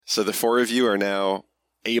So the four of you are now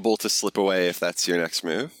able to slip away if that's your next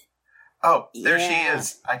move. Oh, there she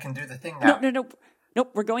is. I can do the thing now. No.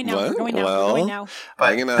 Nope, we're going now. What? We're going now. Well, we're going now. But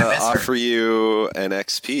I'm going to offer you an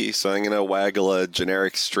XP, so I'm going to waggle a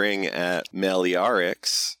generic string at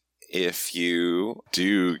Meliarix if you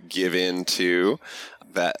do give in to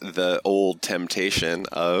the old temptation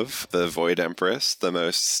of the Void Empress, the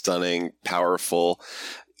most stunning, powerful,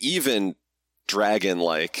 even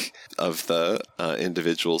dragon-like of the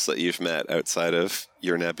individuals that you've met outside of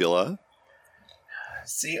your nebula.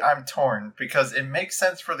 See, I'm torn, because it makes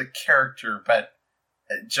sense for the character, but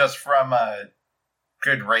just from a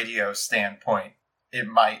good radio standpoint, it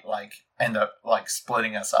might, end up,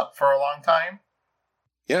 splitting us up for a long time.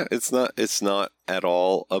 Yeah, it's not at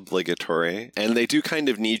all obligatory. And they do kind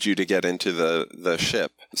of need you to get into the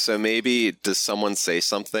ship. So maybe, does someone say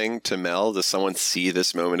something to Mel? Does someone see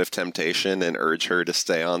this moment of temptation and urge her to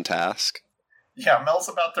stay on task? Yeah, Mel's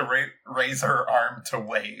about to raise her arm to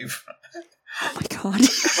wave. Oh my god.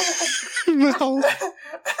 Mel.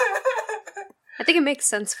 I think it makes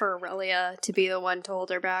sense for Aurelia to be the one to hold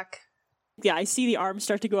her back. Yeah, I see the arm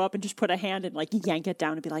start to go up and just put a hand and yank it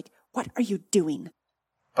down and be like, what are you doing?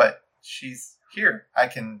 But she's here. I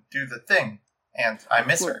can do the thing. And I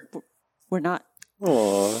miss her. We're not.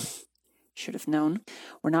 Aww. Should have known.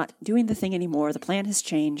 We're not doing the thing anymore. The plan has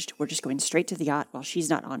changed. We're just going straight to the yacht while she's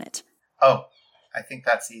not on it. Oh, I think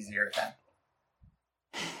that's easier then.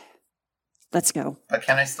 Let's go. But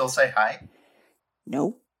can I still say hi?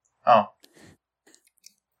 No. Oh.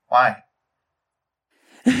 Why?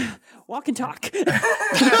 Walk and talk.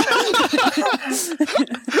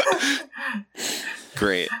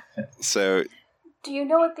 Great. So, Do you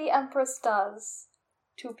know what the Empress does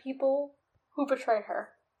to people who betrayed her?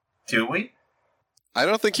 Do we? I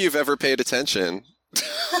don't think you've ever paid attention.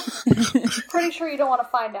 Pretty sure you don't want to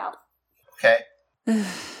find out. Okay.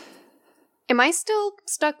 Am I still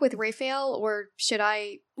stuck with Raphael, or should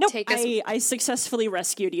I Nope, take us? I successfully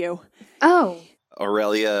rescued you. Oh.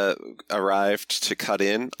 Aurelia arrived to cut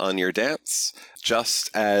in on your dance, just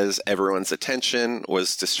as everyone's attention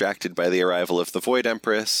was distracted by the arrival of the Void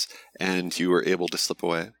Empress, and you were able to slip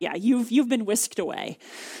away. Yeah, you've been whisked away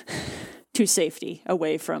to safety,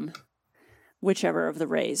 away from whichever of the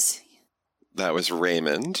rays. That was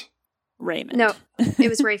Raymond. No, it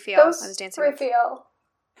was Raphael. I was dancing with. Raphael.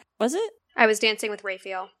 Was it? I was dancing with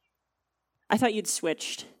Raphael. I thought you'd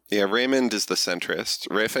switched. Yeah, Raymond is the centrist.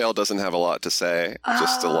 Raphael doesn't have a lot to say,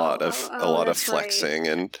 just a lot of that's flexing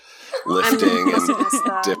and lifting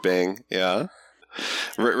and dipping. Yeah,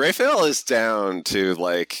 Raphael is down to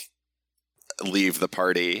leave the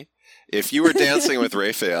party. If you were dancing with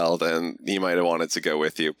Raphael, then he might have wanted to go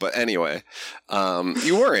with you. But anyway,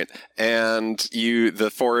 you weren't. And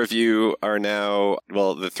the four of you are now,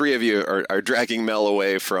 well, the three of you are dragging Mel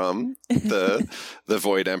away from the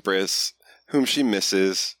Void Empress, whom she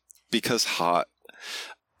misses because hot.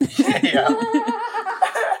 Yeah.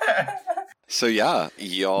 So yeah,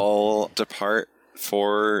 y'all depart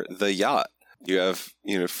for the yacht. You have,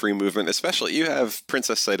 free movement, especially you have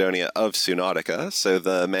Princess Sidonia of Sunautica, so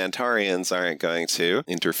the Mantarians aren't going to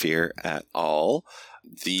interfere at all.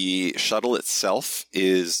 The shuttle itself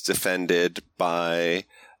is defended by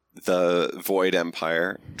the Void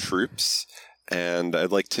Empire troops, and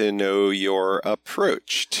I'd like to know your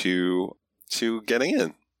approach to getting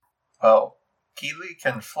in. Well, Keely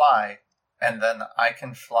can fly, and then I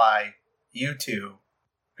can fly you two,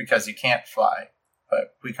 because you can't fly,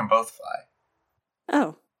 but we can both fly.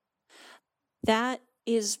 Oh. That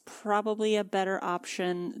is probably a better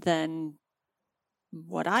option than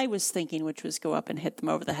what I was thinking, which was go up and hit them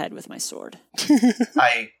over the head with my sword.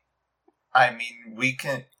 I mean, we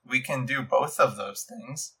can do both of those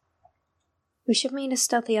things. We should remain as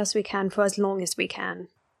stealthy as we can for as long as we can.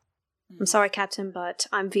 I'm sorry, Captain, but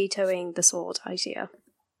I'm vetoing the sword idea.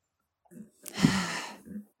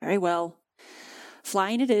 Very well.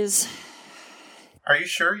 Flying it is. Are you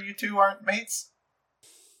sure you two aren't mates?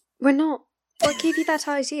 We're not. What gave you that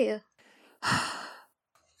idea?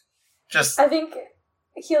 Just... I think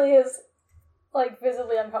Healy is,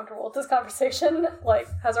 visibly uncomfortable with this conversation,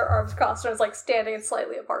 has her arms crossed and is, standing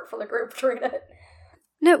slightly apart from the group during it.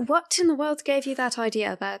 No, what in the world gave you that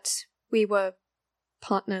idea that we were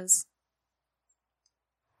partners?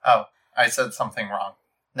 Oh, I said something wrong.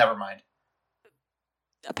 Never mind.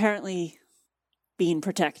 Apparently, being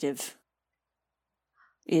protective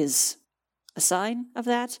is a sign of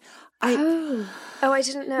that. Oh, I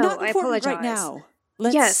didn't know. Not I important apologize. right now.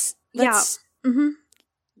 Yes. Yeah. Mm-hmm.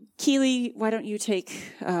 Keely, why don't you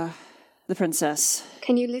take the princess?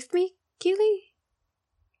 Can you lift me, Keely?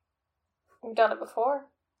 We've done it before.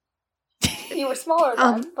 You were smaller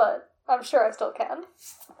then, but I'm sure I still can.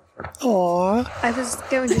 Aww. I was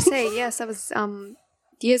going to say, yes, I was,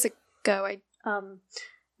 years ago,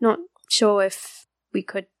 not sure if we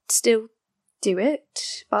could still do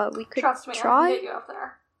it, but we could Trust me, try. I can get you up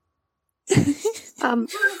there.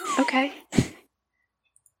 Okay.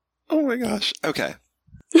 Oh my gosh. Okay.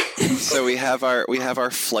 So we have our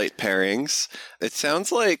flight pairings. It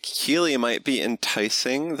sounds like Keely might be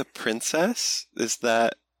enticing the princess. Is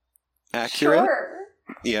that accurate? Sure.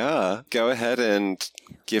 Yeah. Go ahead and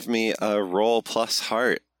give me a roll plus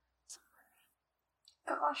heart.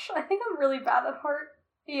 Gosh, I think I'm really bad at heart.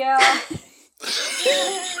 Yeah.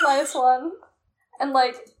 -1. And,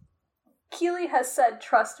 like, Keely has said,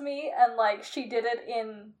 trust me, and, like, she did it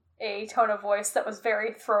in a tone of voice that was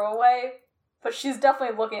very throwaway, but she's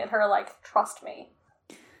definitely looking at her like, trust me.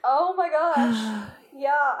 Oh my gosh.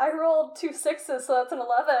 Yeah, I rolled 2 6s, so that's an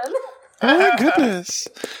 11. Oh my goodness.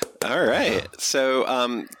 All right.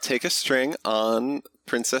 So take a string on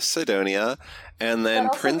Princess Sidonia, and then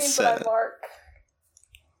that also means that I mark.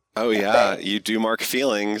 Oh yeah, you do mark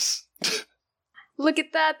feelings. Look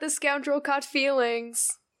at that, the scoundrel caught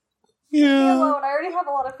feelings. Leave me alone, I already have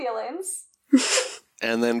a lot of feelings.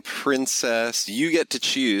 And then Princess, you get to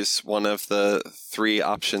choose one of the 3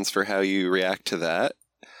 options for how you react to that.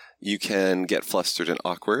 You can get flustered and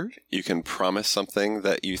awkward. You can promise something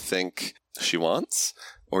that you think she wants.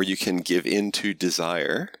 Or you can give in to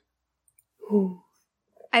desire. Ooh.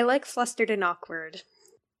 I like flustered and awkward.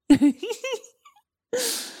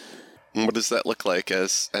 What does that look like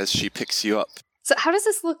as she picks you up? So how does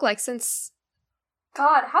this look like since...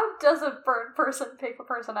 God, how does a bird person pick a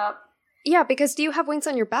person up? Yeah, because do you have wings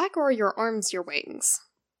on your back or are your arms your wings?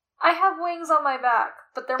 I have wings on my back,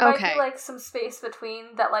 but there might be, like, some space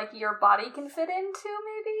between that, like, your body can fit into,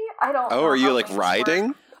 maybe? I don't know. Oh, are you, like,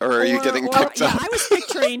 riding? Or are you getting picked up? I was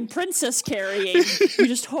picturing princess carrying. You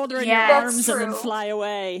just hold her in your arms and then fly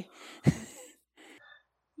away.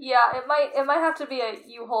 Yeah, it might have to be a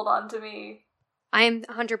you hold on to me. I am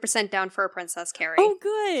 100% down for a princess carry. Oh,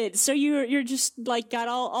 good. So you're just, like, got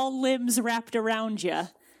all limbs wrapped around you.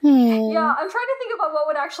 Yeah, I'm trying to think about what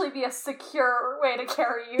would actually be a secure way to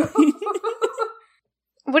carry you.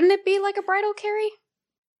 Wouldn't it be like a bridal carry?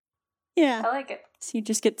 Yeah. I like it. So you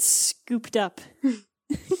just get scooped up.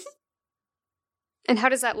 And how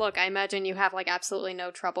does that look? I imagine you have, like, absolutely no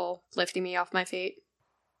trouble lifting me off my feet.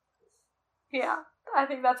 Yeah, I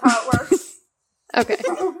think that's how it works. Okay.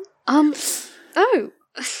 Oh.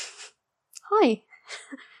 Hi.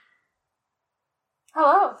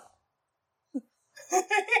 Hello.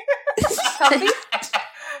 Comfy?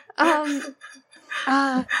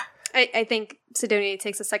 I think Sidonia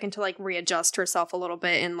takes a second to, like, readjust herself a little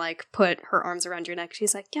bit and, like, put her arms around your neck.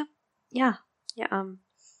 She's like, yeah,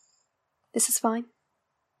 this is fine.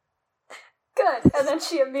 Good. And then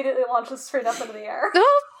she immediately launches straight up into the air.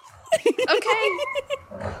 Oh! Okay.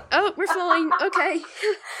 Oh, we're flying. Okay.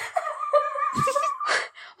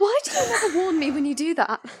 Why do you never warn me when you do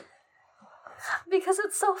that? Because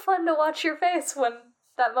it's so fun to watch your face when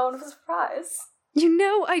that moment of surprise. You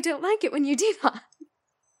know I don't like it when you do that.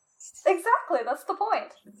 Exactly, that's the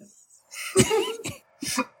point.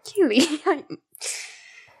 Keely,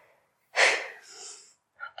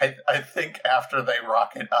 I think after they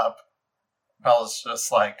rocket up, Bella's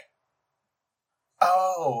just like,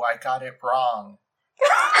 oh, I got it wrong.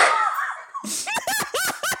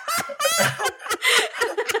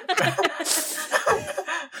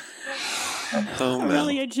 Oh, man.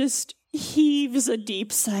 Aurelia just heaves a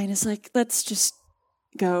deep sigh and is like, let's just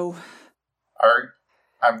go.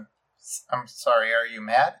 I'm sorry, are you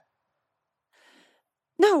mad?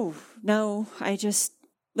 No, I just,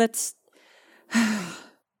 let's...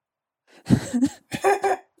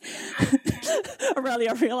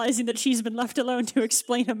 Aurelia realizing that she's been left alone to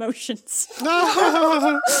explain emotions. Does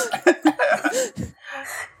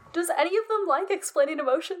any of them like explaining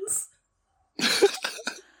emotions?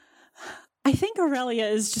 I think Aurelia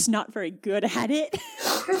is just not very good at it.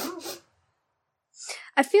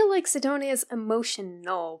 I feel like Sidonia's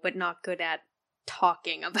emotional, but not good at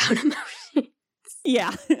talking about emotions.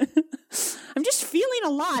 Yeah. I'm just feeling a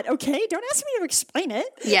lot, okay? Don't ask me to explain it.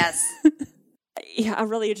 Yes. Yeah,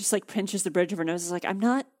 Aurelia just, like, pinches the bridge of her nose. Is like, I'm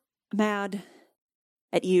not mad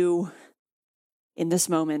at you in this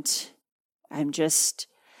moment. I'm just...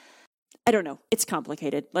 I don't know. It's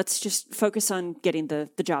complicated. Let's just focus on getting the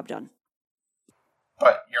job done.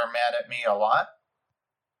 But you're mad at me a lot?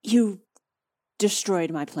 You destroyed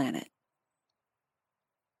my planet.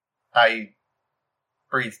 I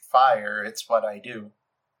breathed fire. It's what I do.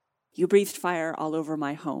 You breathed fire all over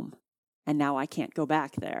my home, and now I can't go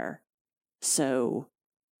back there. So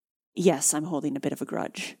yes, I'm holding a bit of a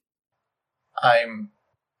grudge. I'm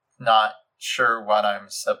not sure what I'm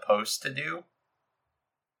supposed to do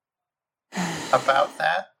about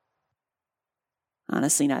that.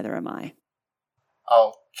 Honestly, neither am I.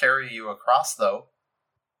 I'll carry you across, though.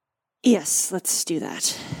 Yes, let's do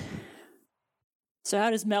that. So how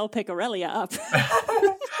does Mel pick Aurelia up?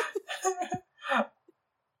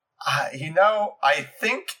 I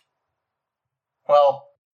think... Well,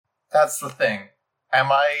 that's the thing.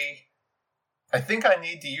 I think I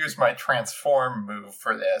need to use my transform move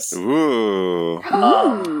for this. Ooh.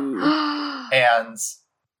 And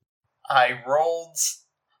I rolled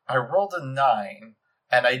a 9,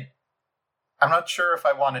 and I'm not sure if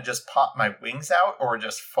I want to just pop my wings out or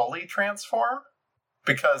just fully transform,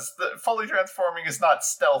 because the fully transforming is not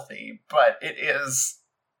stealthy, but it is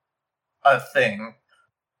a thing.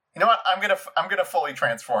 You know what? I'm gonna fully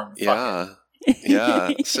transform. Yeah.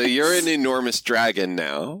 Yeah. So you're an enormous dragon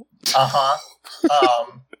now.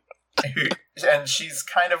 And she's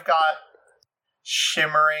kind of got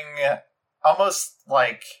shimmering, almost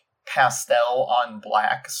like pastel on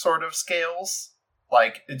black sort of scales.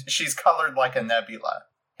 Like, she's colored like a nebula,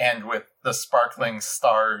 and with the sparkling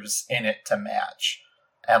stars in it to match.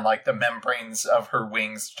 And, like, the membranes of her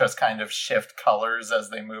wings just kind of shift colors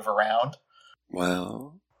as they move around.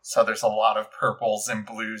 Wow. So there's a lot of purples and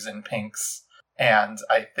blues and pinks. And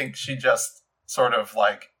I think she just sort of,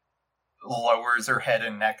 like, lowers her head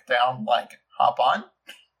and neck down, like, hop on.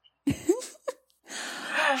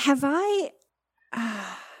 Have I...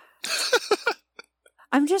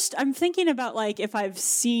 I'm thinking about, like, if I've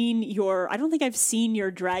seen I don't think I've seen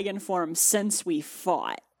your dragon form since we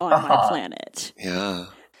fought on my planet. Yeah.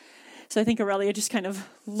 So I think Aurelia just kind of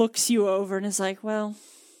looks you over and is like, well,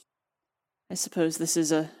 I suppose this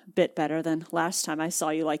is a bit better than last time I saw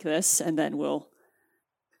you like this, and then we'll,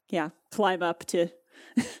 climb up to...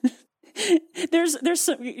 there's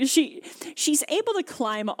some, she's able to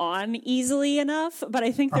climb on easily enough, but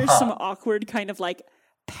I think there's some awkward kind of, like,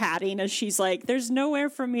 patting as she's like, there's nowhere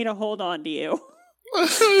for me to hold on to you.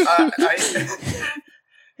 So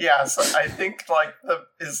I think, like,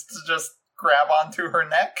 is to just grab onto her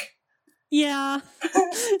neck. Yeah.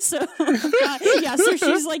 So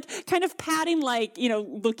she's, like, kind of patting, like,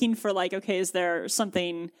 looking for, like, okay, is there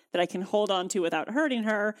something that I can hold on to without hurting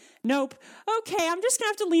her? Nope. Okay, I'm just gonna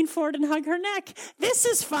have to lean forward and hug her neck. This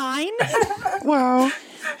is fine. Wow.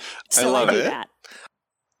 So I love do it. that.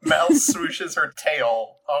 Mel swooshes her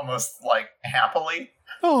tail almost, like, happily.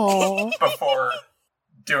 Aww. Before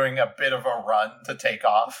doing a bit of a run to take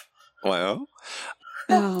off. Wow.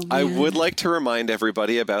 Oh, I man. would like to remind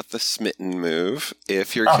everybody about the smitten move.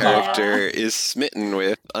 If your character is smitten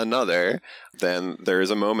with another, then there is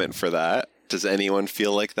a moment for that. Does anyone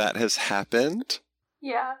feel like that has happened?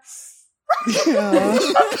 Yes. Yeah.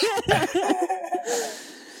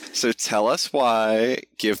 So tell us why,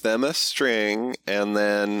 give them a string, and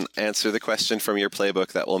then answer the question from your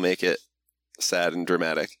playbook that will make it sad and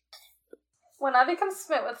dramatic. When I become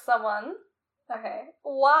smit with someone, okay,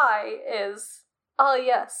 why is, oh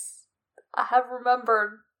yes, I have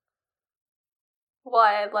remembered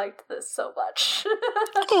why I liked this so much.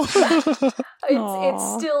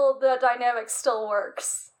 It's still, the dynamic still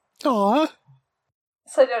works. Aww.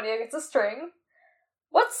 Sidonia gets a string.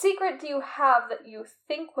 What secret do you have that you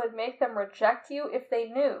think would make them reject you if they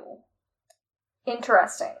knew?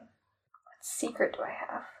 Interesting. What secret do I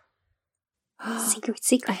have?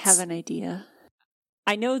 Secrets. I have an idea.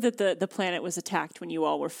 I know that the planet was attacked when you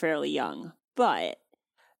all were fairly young, but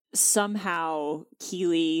somehow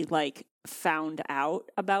Keely, like, found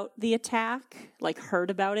out about the attack, like,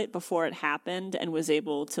 heard about it before it happened, and was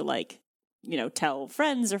able to, like, tell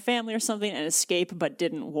friends or family or something and escape, but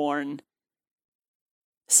didn't warn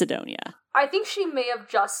Sidonia. I think she may have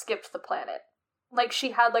just skipped the planet. Like,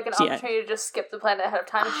 she had, like, an opportunity to just skip the planet ahead of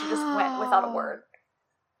time, and she just went without a word.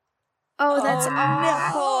 Oh, that's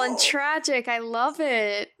awful and tragic. I love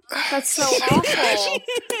it. That's so awful.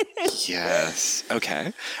 Yes.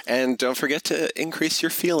 Okay. And don't forget to increase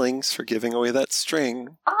your feelings for giving away that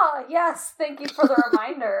string. Ah, yes. Thank you for the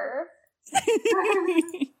reminder.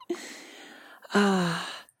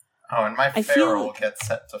 And my feral gets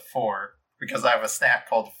set to 4 because I have a stat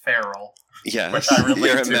called feral. Yes. Which I relate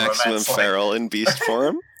You're a to maximum immensely. feral in beast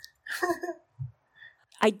form.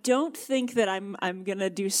 I don't think that I'm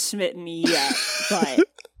gonna do smitten yet, but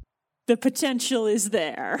the potential is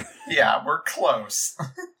there. Yeah, we're close.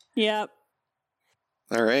 Yep.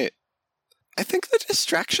 All right. I think the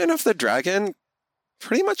distraction of the dragon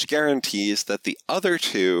pretty much guarantees that the other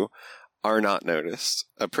two are not noticed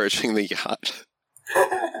approaching the yacht.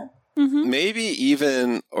 Mm-hmm. Maybe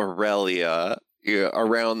even Aurelia,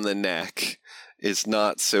 around the neck is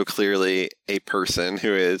not so clearly a person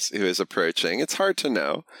who is approaching. It's hard to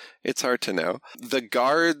know. The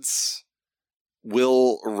guards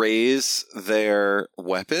will raise their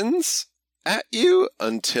weapons at you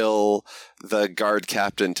until the guard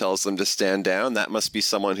captain tells them to stand down. That must be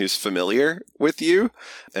someone who's familiar with you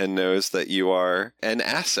and knows that you are an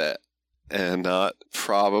asset and not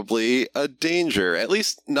probably a danger. At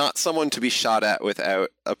least not someone to be shot at without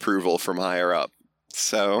approval from higher up.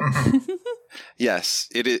 So, yes,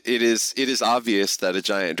 it is obvious that a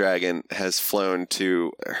giant dragon has flown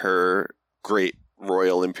to her great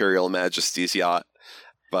royal imperial majesty's yacht,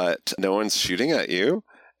 but no one's shooting at you,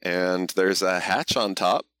 and there's a hatch on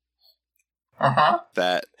top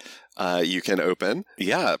that you can open.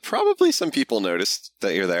 Yeah, probably some people noticed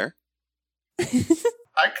that you're there.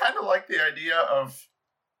 I kind of like the idea of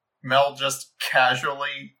Mel just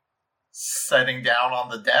casually setting down on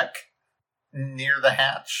the deck near the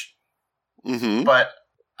hatch. Mm-hmm. But,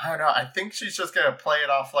 I don't know, I think she's just going to play it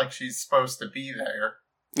off like she's supposed to be there,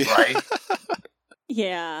 right?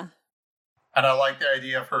 Yeah. And I like the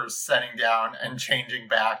idea of her setting down and changing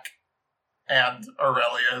back, and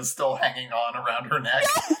Aurelia is still hanging on around her neck.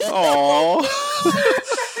 Aww.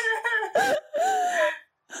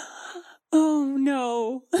 Oh,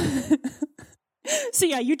 no. So,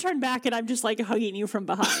 yeah, you turn back and I'm just, like, hugging you from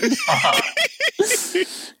behind.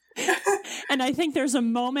 And I think there's a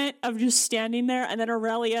moment of just standing there, and then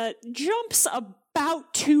Aurelia jumps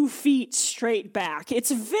about 2 feet straight back.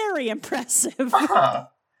 It's very impressive.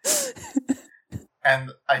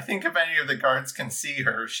 And I think if any of the guards can see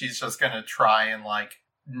her, she's just going to try and, like,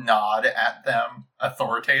 nod at them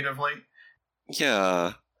authoritatively.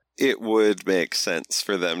 Yeah, it would make sense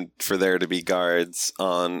for there to be guards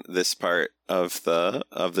on this part of the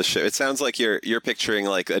ship. It sounds like you're picturing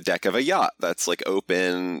like a deck of a yacht that's like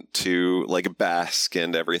open to like bask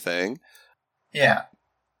and everything. Yeah.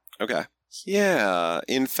 Okay. Yeah.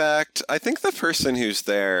 In fact, I think the person who's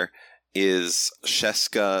there is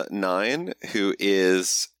Sheska 9, who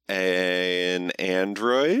is an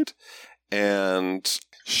android, and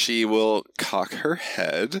she will cock her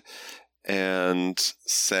head and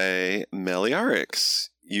say, Meliarix,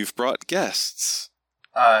 you've brought guests.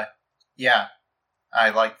 Yeah. I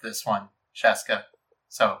like this one, Sheska.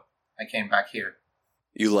 So, I came back here.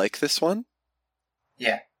 You like this one?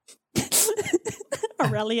 Yeah.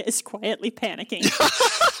 Aurelia is quietly panicking.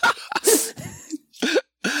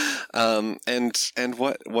 And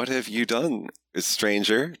what have you done,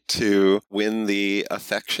 stranger, to win the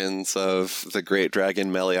affections of the great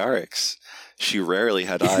dragon Meliarix? She rarely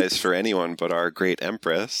had eyes for anyone but our great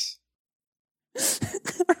empress.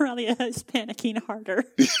 Aurelia is panicking harder.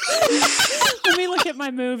 Let me look at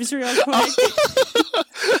my moves real quick.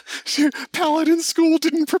 Paladin school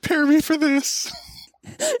didn't prepare me for this.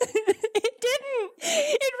 It didn't.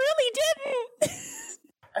 It really didn't.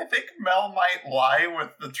 I think Mel might lie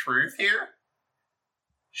with the truth here.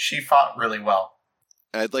 She fought really well.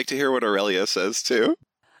 I'd like to hear what Aurelia says, too.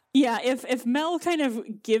 Yeah, if Mel kind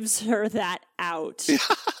of gives her that out.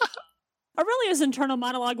 Aurelia's internal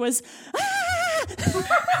monologue was,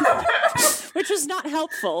 which was not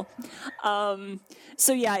helpful.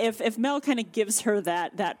 So yeah, if Mel kind of gives her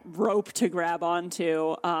that rope to grab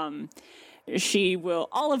onto, she will.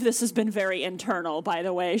 All of this has been very internal, by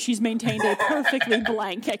the way. She's maintained a perfectly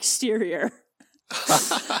blank exterior.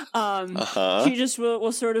 She just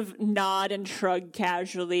will sort of nod and shrug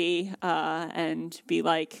casually, and be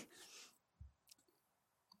like,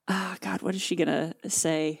 "Ah, God, what is she gonna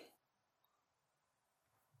say?"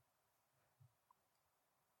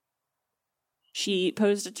 She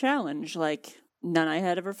posed a challenge like none I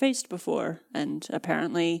had ever faced before, and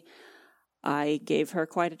apparently I gave her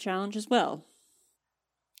quite a challenge as well.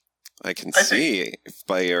 I can see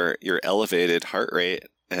by your elevated heart rate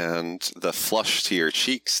and the flush to your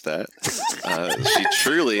cheeks that she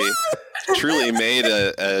truly made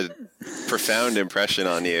a profound impression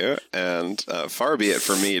on you, and far be it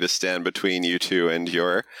for me to stand between you two and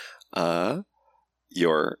your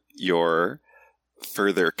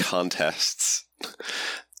further contests.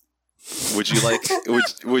 Would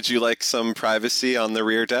you like some privacy on the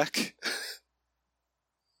rear deck?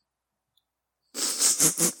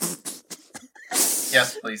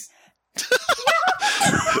 Yes, please.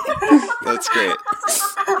 That's great.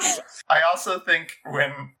 I also think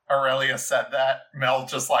when Aurelia said that, Mel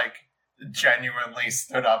just like genuinely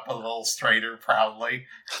stood up a little straighter proudly.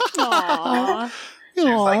 Aww. She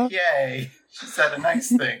was like, yay. She said a nice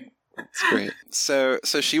thing. That's great. So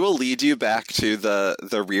she will lead you back to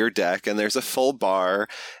the rear deck, and there's a full bar.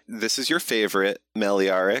 This is your favorite,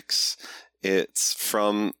 Meliarix. It's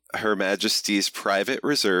from Her Majesty's private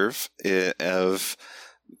reserve of...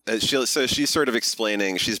 So she's sort of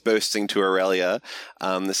explaining, she's boasting to Aurelia,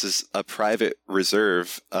 this is a private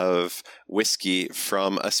reserve of whiskey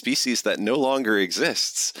from a species that no longer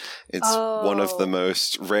exists. It's one of the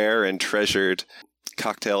most rare and treasured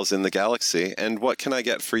cocktails in the galaxy. And what can I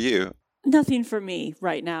get for you? Nothing for me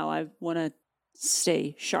right now. I want to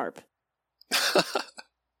stay sharp.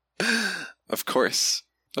 Of course.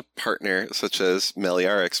 A partner such as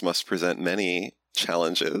Meliarix must present many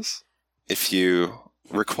challenges. If you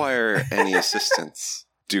require any assistance,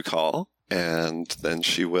 do call, and then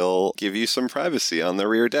she will give you some privacy on the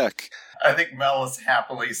rear deck. I think Mel is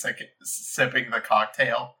happily sipping the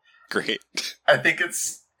cocktail. Great. I think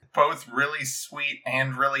it's both really sweet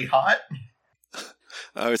and really hot.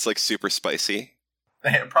 Oh, it's like super spicy.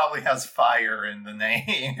 It probably has fire in the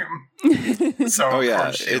name. So oh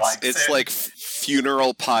yeah, it's like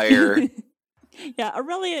funeral pyre. Yeah,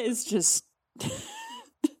 Aurelia is just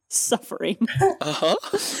suffering. Uh-huh.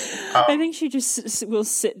 I think she just will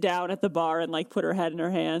sit down at the bar and like put her head in her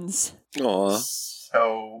hands. Aw.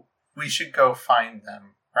 So we should go find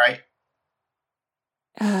them, right?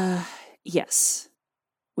 Yes,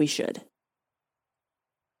 we should.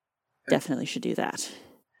 Definitely should do that.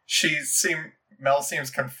 Mel seems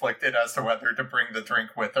conflicted as to whether to bring the drink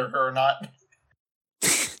with her or not.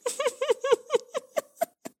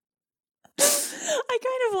 I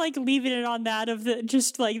kind of like leaving it on that of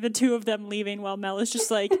just like the two of them leaving while Mel is just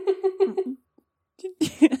like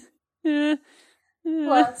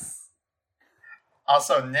Bless.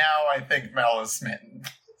 Also, now I think Mel is smitten.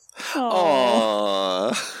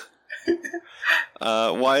 Aww.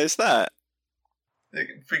 Why is that?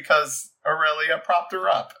 Because Aurelia propped her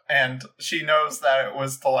up, and she knows that it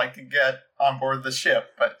was to like get on board the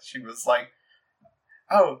ship, but she was like,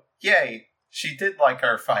 oh, yay, she did like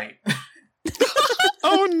our fight.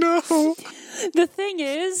 Oh no! The thing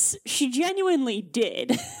is, she genuinely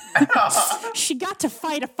did. She got to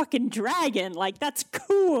fight a fucking dragon. Like, that's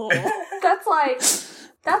cool.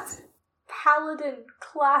 That's paladin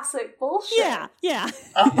classic bullshit. Yeah.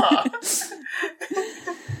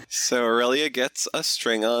 So Aurelia gets a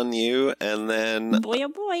string on you, and then Boy, oh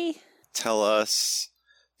boy. Tell us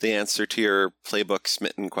the answer to your playbook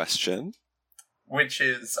smitten question. Which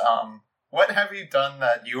is, what have you done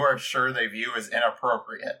that you are sure they view as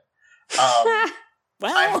inappropriate? Well,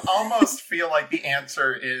 I almost feel like the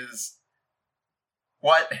answer is,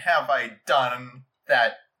 what have I done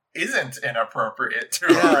that isn't inappropriate to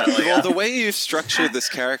Aurelia? Well, the way you've structured this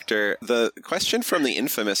character, the question from the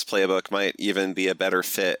infamous playbook might even be a better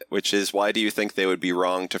fit, which is, why do you think they would be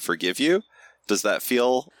wrong to forgive you? Does that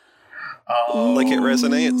feel like it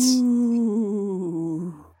resonates?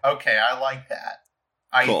 Ooh. Okay, I like that.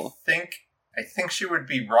 Cool. I think she would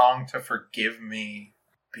be wrong to forgive me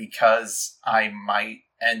because I might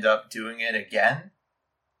end up doing it again.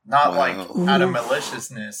 Not like out of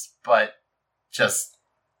maliciousness, but just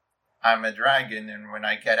I'm a dragon, and when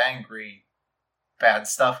I get angry, bad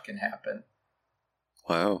stuff can happen.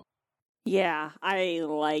 Wow. Yeah, I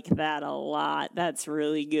like that a lot. That's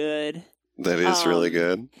really good. That is really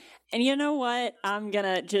good. And you know what? I'm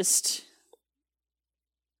gonna just,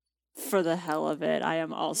 for the hell of it, I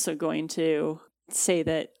am also going to say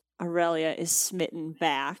that Aurelia is smitten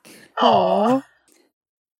back. Aww.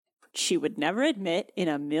 She would never admit in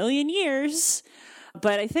a million years.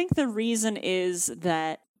 But I think the reason is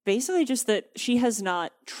that basically just that she has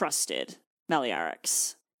not trusted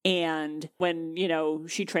Meliarix. And when,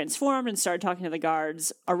 she transformed and started talking to the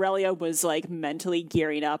guards, Aurelia was like mentally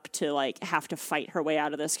gearing up to like have to fight her way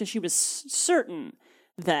out of this because she was certain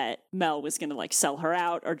that Mel was going to like sell her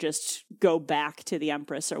out or just go back to the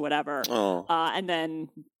Empress or whatever. Oh. And then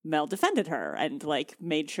Mel defended her and like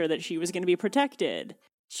made sure that she was going to be protected.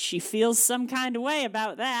 She feels some kind of way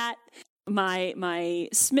about that. My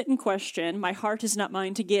smitten question, my heart is not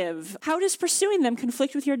mine to give. How does pursuing them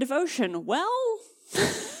conflict with your devotion? Well,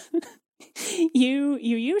 you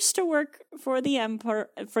used to work for the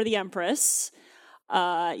Empress.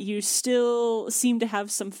 You still seem to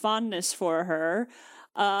have some fondness for her.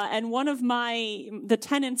 And one of the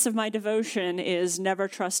tenets of my devotion is never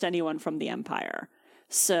trust anyone from the Empire.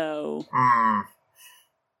 So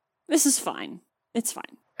this is fine. It's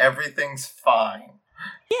fine. Everything's fine.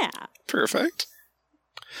 Yeah. Perfect.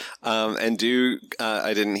 And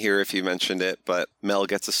I didn't hear if you mentioned it, but Mel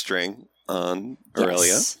gets a string on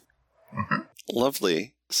Aurelia. Yes. Mm-hmm.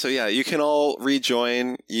 Lovely. So yeah, you can all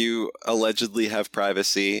rejoin. You allegedly have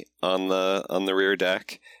privacy on the rear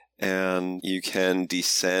deck, and you can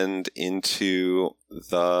descend into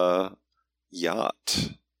the yacht.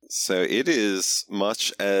 So it is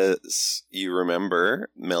much as you remember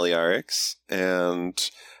Meliarix,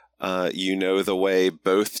 and you know the way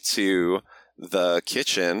both to the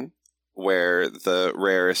kitchen, where the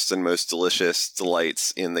rarest and most delicious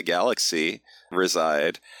delights in the galaxy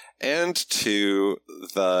reside, and to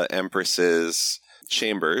the Empress's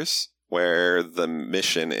chambers, where the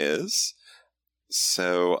mission is.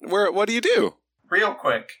 So, what do you do? Real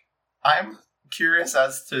quick, I'm curious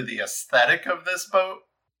as to the aesthetic of this boat.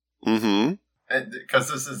 Mm-hmm.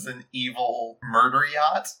 Because this is an evil murder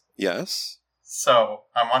yacht. Yes. So,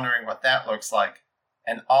 I'm wondering what that looks like.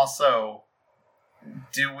 And also,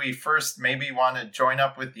 do we first maybe want to join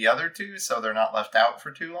up with the other two so they're not left out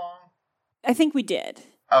for too long? I think we did.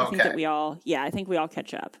 Okay. I think that we all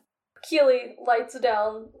catch up. Keely lights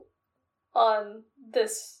down on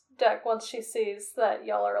this deck once she sees that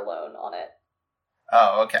y'all are alone on it.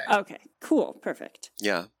 Oh, okay. Okay, cool, perfect.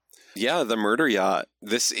 Yeah. Yeah, the murder yacht.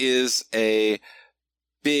 This is a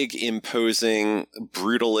big, imposing,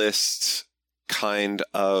 brutalist kind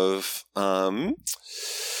of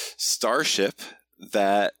starship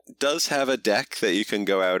that does have a deck that you can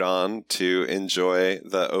go out on to enjoy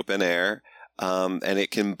the open air. And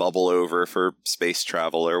it can bubble over for space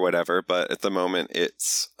travel or whatever, but at the moment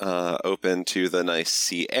it's open to the nice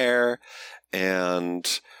sea air,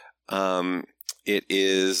 and it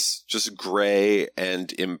is just gray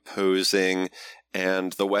and imposing,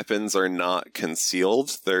 and the weapons are not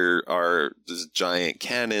concealed. There are just giant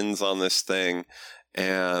cannons on this thing,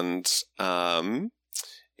 and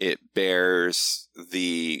it bears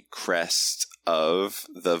the crest of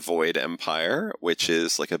the Void Empire, which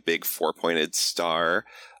is like a big 4-pointed star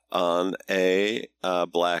on a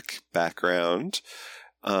black background.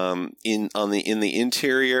 In the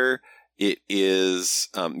interior, it is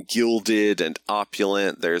gilded and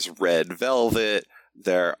opulent. There's red velvet.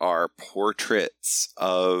 There are portraits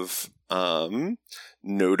of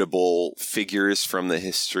notable figures from the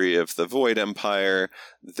history of the Void Empire.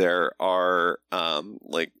 There are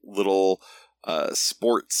like little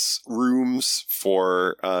sports rooms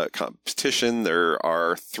for competition. There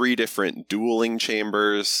are 3 different dueling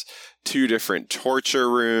chambers, 2 different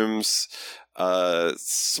torture rooms, a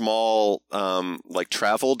small like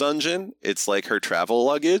travel dungeon. It's like her travel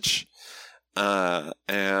luggage,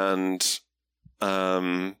 and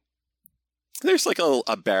there's like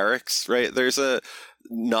a barracks, right? There's a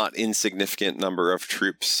not insignificant number of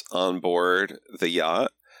troops on board the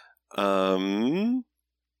yacht.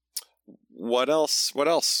 What else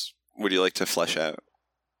would you like to flesh out?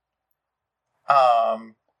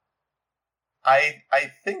 I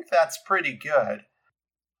think that's pretty good.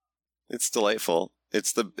 It's delightful.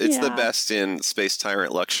 It's the best in Space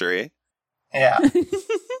Tyrant luxury. Yeah.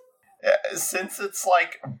 Since it's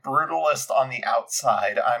like brutalist on the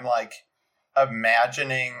outside, I'm like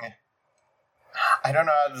imagining, I don't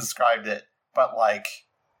know how to describe it, but like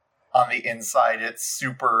on the inside it's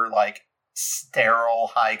super like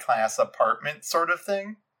sterile high class apartment sort of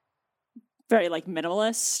thing. Very like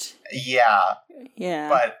minimalist. Yeah.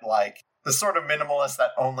 But like the sort of minimalist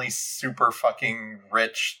that only super fucking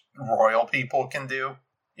rich royal people can do.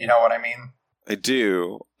 You know what I mean? I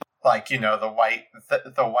do. Like, you know, the white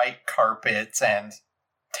carpets and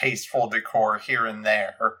tasteful decor here and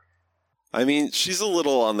there. I mean, she's a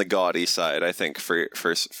little on the gaudy side, I think, for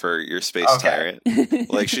your Space Tyrant.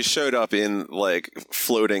 Like, she showed up in, like,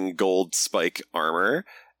 floating gold spike armor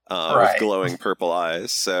with glowing purple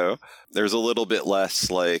eyes. So there's a little bit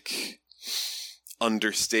less, like,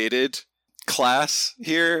 understated class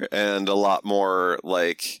here, and a lot more,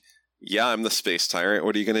 like, yeah, I'm the Space Tyrant.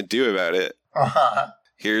 What are you going to do about it? Uh-huh.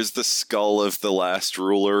 Here's the skull of the last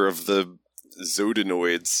ruler of the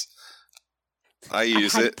Zodinoids. I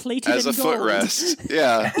use it as a footrest.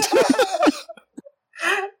 Yeah.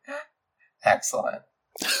 Excellent.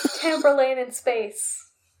 Tamberlane in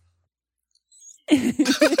space.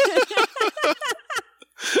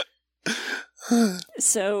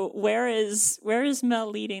 So where is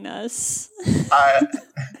Mel leading us? I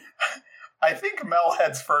think Mel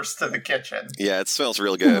heads first to the kitchen. Yeah, it smells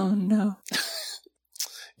real good. Oh no.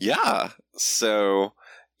 Yeah. So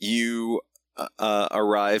you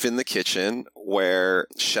arrive in the kitchen where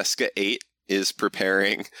Sheska 8 is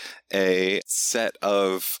preparing a set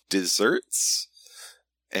of desserts,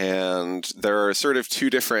 and there are sort of 2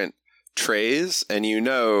 different trays, and you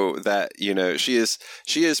know that, you know, she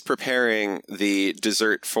is preparing the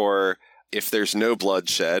dessert for if there's no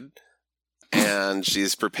bloodshed, and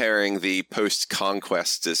she's preparing the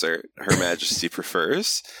post-conquest dessert Her Majesty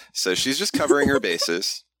prefers. So she's just covering her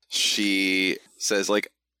bases. She says,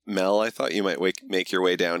 like, Mel, I thought you might make your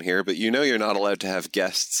way down here, but you know you're not allowed to have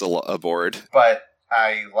guests aboard. But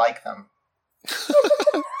I like them.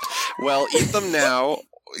 Well, eat them now,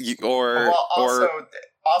 or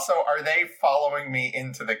Also, are they following me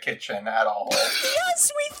into the kitchen at all?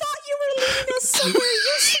 Yes, we thought you were leading us somewhere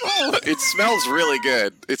useful. It smells really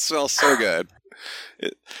good. It smells so good.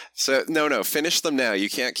 No, finish them now. You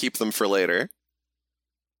can't keep them for later.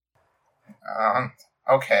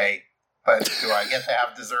 Okay, but do I get to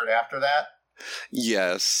have dessert after that?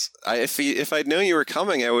 Yes. If I'd known you were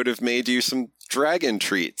coming, I would have made you some dragon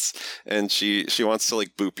treats. And she wants to,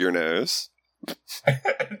 like, boop your nose.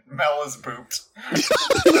 Mel is booped.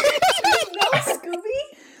 No, Scooby?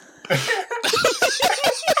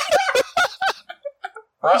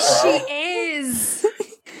 She is.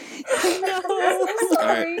 No. I'm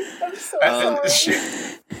sorry. I'm so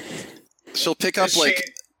sorry. She'll pick up,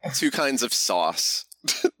 like, 2 kinds of sauce.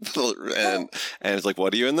 and it's like,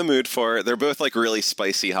 what are you in the mood for? They're both, like, really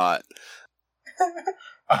spicy hot.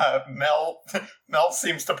 Mel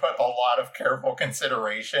seems to put a lot of careful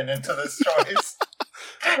consideration into this choice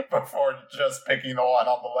before just picking the one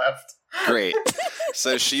on the left. Great.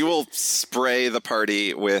 So she will spray the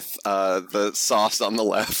party with the sauce on the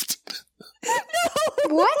left. No!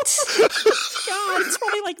 What? God, it's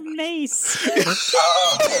probably like mace.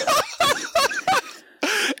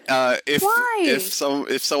 Why?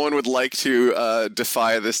 If someone would like to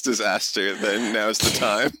defy this disaster, then now's the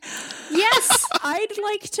time. Yes, I'd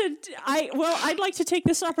like to take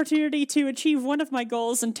this opportunity to achieve one of my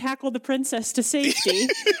goals and tackle the princess to safety.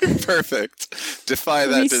 Perfect. Defy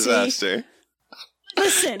that disaster.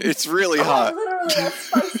 Listen, it's really hot. Literally a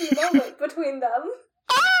spicy moment between them.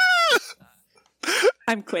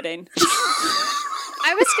 I'm quitting.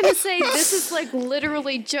 I was gonna say this is like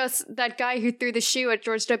literally just that guy who threw the shoe at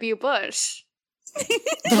George W. Bush.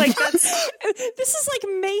 Like that's. This is like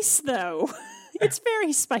mace, though. It's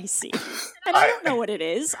very spicy. And I don't know what it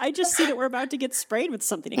is. I just see that we're about to get sprayed with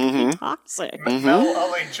something. It could be toxic. Mel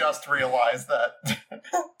only just realized that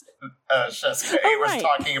Shesuke was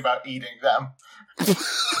talking about eating them.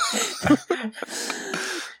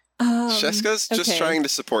 Sheska's just trying to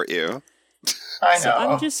support you. I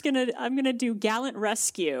know. So I'm gonna do gallant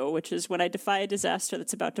rescue, which is when I defy a disaster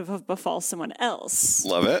that's about to befall someone else.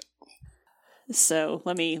 Love it. So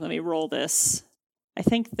let me roll this. I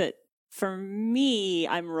think that for me,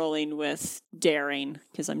 I'm rolling with daring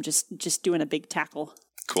because I'm just doing a big tackle.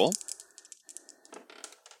 Cool.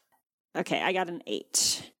 Okay, I got an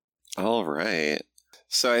 8. All right.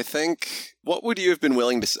 So I think, what would you have been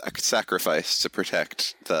willing to sacrifice to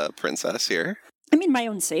protect the princess here? I mean, my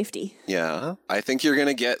own safety. Yeah. I think you're going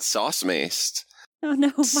to get sauce maced. Oh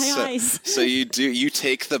no, my eyes. So you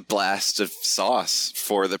take the blast of sauce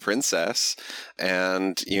for the princess,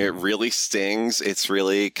 and it really stings. It's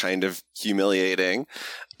really kind of humiliating.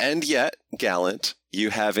 And yet, gallant,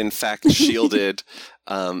 you have in fact shielded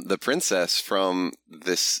the princess from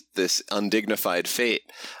this undignified fate.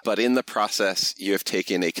 But in the process, you have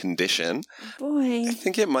taken a condition. Boy. I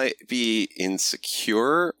think it might be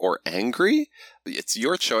insecure or angry. It's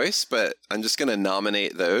your choice, but I'm just going to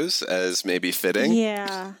nominate those as maybe fitting.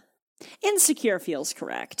 Yeah. Insecure feels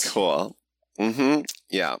correct. Cool. Mm-hmm.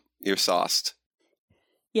 Yeah, you're sauced.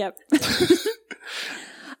 Yep.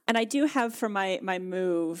 And I do have for my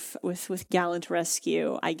move with Gallant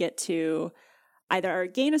Rescue, I get to either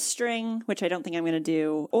gain a string, which I don't think I'm going to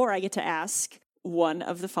do, or I get to ask one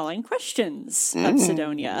of the following questions of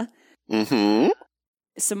Sidonia. Mm-hmm.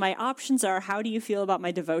 So my options are, how do you feel about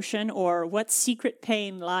my devotion, or what secret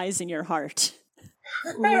pain lies in your heart?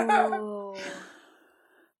 Ooh.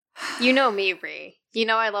 You know me, Ree. You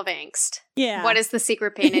know I love angst. Yeah. What is the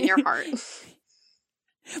secret pain in your heart?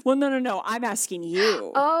 Well, no. I'm asking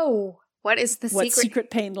you. Oh, what is the What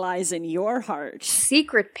secret pain lies in your heart?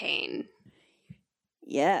 Secret pain.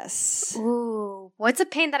 Yes. Ooh, what's a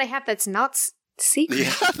pain that I have that's not secret?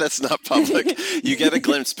 Yeah, that's not public. You get a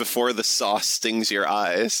glimpse before the sauce stings your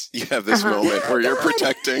eyes. You have this moment where you're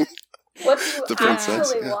protecting What do you the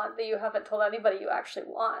princess. actually want that you haven't told anybody you actually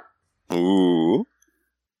want? Ooh.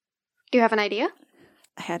 Do you have an idea?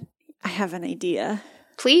 I have an idea.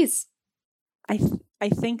 Please. I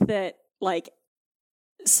think that, like,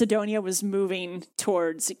 Sidonia was moving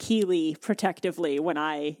towards Keeley protectively when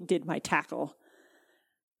I did my tackle.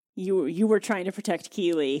 You were trying to protect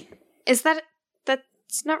Keeley. Is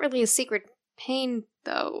that's not really a secret pain,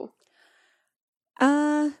 though.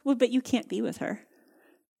 Well, but you can't be with her.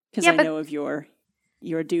 Because I know of your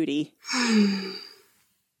duty.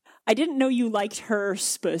 I didn't know you liked her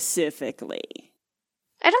specifically.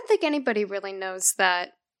 I don't think anybody really knows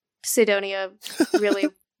that Sidonia really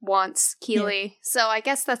wants Keely. So I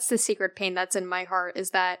guess that's the secret pain that's in my heart, is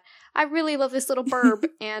that I really love this little burb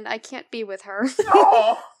and I can't be with her.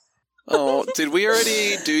 Oh, did we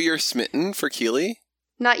already do your smitten for Keely?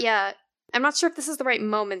 Not yet. I'm not sure if this is the right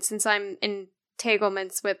moment since I'm in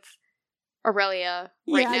entanglements with Aurelia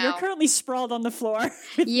right now. Yeah, you're currently sprawled on the floor.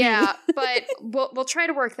 Yeah, but we'll try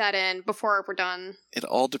to work that in before we're done. It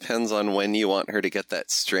all depends on when you want her to get that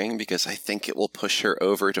string, because I think it will push her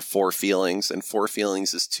over to 4 feelings, and 4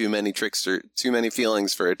 feelings is too many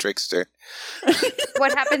feelings for a trickster.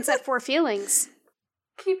 What happens at 4 feelings?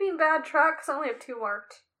 Keeping bad track, because I only have 2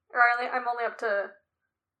 marked. Or I'm only up to...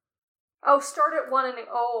 Oh, start at 1 and...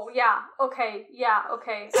 Oh, yeah, okay,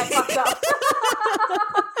 I fucked up.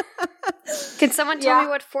 Can someone tell me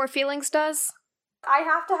what 4 feelings does? I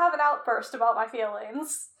have to have an outburst about my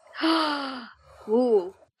feelings.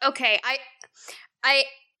 Ooh. Okay,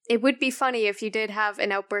 it would be funny if you did have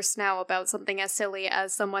an outburst now about something as silly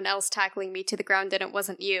as someone else tackling me to the ground and it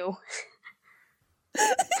wasn't you.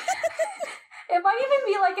 It might even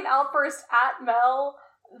be like an outburst at Mel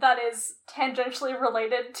that is tangentially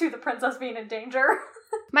related to the princess being in danger.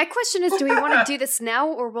 My question is, do we want to do this now,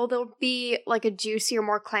 or will there be like a juicier,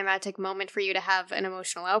 more climactic moment for you to have an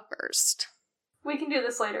emotional outburst? We can do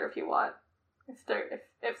this later if you want, if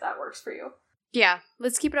that works for you. Yeah,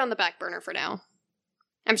 let's keep it on the back burner for now.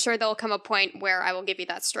 I'm sure there'll come a point where I will give you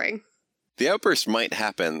that string. The outburst might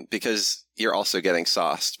happen because you're also getting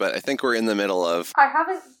sauced, but I think we're in the middle of... I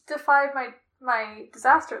haven't defied my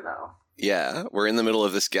disaster, though. Yeah, we're in the middle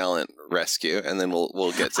of this gallant rescue, and then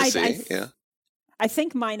we'll get to see. Yeah. I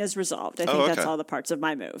think mine is resolved. I think that's all the parts of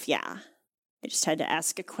my move. Yeah. I just had to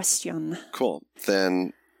ask a question. Cool.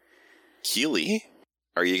 Then, Keely,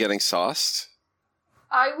 are you getting sauced?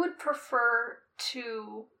 I would prefer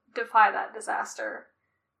to defy that disaster.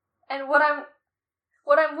 And what I'm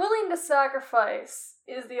willing to sacrifice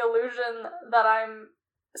is the illusion that I'm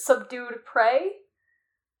subdued prey.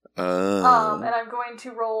 And I'm going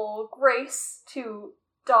to roll Grace to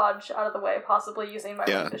dodge out of the way, possibly using my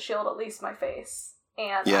wing to shield at least my face.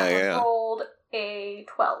 And I rolled a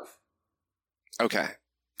 12. Okay.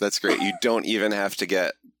 That's great. You don't even have to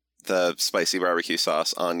get the spicy barbecue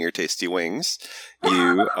sauce on your tasty wings.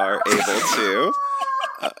 You are able to...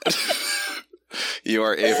 you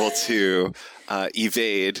are able to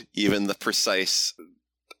evade even the precise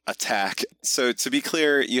attack. So to be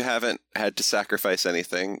clear, you haven't had to sacrifice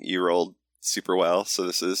anything. You rolled super well, so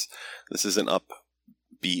this is an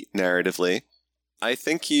upbeat narratively. I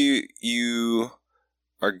think you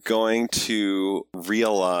are going to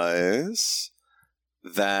realize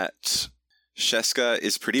that Sheska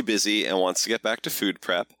is pretty busy and wants to get back to food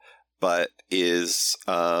prep, but is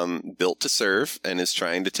built to serve and is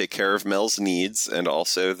trying to take care of Mel's needs and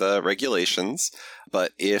also the regulations.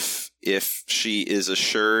 But if she is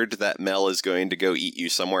assured that Mel is going to go eat you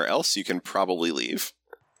somewhere else, you can probably leave.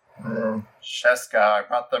 Sheska, I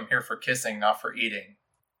brought them here for kissing, not for eating.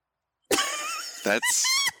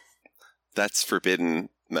 That's forbidden,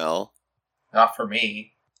 Mel. Not for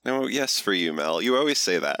me. No, yes, for you, Mel. You always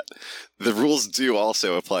say that. The rules do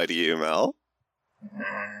also apply to you, Mel.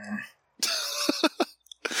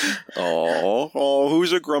 Oh,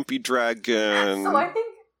 who's a grumpy dragon? So I think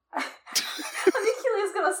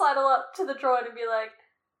Keely's gonna sidle up to the droid and be like,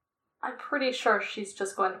 I'm pretty sure she's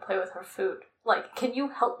just going to play with her food. Like, can you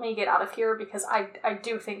help me get out of here? Because I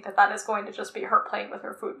do think that is going to just be her playing with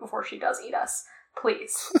her food before she does eat us.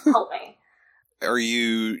 Please, help me. Are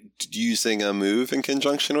you using a move in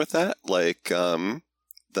conjunction with that? Like,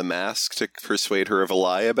 the mask to persuade her of a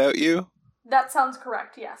lie about you? That sounds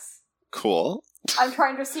correct, yes. Cool. I'm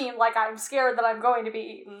trying to seem like I'm scared that I'm going to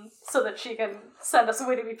be eaten so that she can send us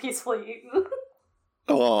away to be peacefully eaten.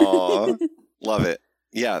 Aww. Love it.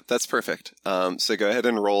 Yeah, that's perfect. So go ahead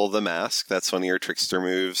and roll the mask. That's one of your trickster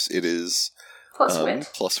moves. It is... Plus wit.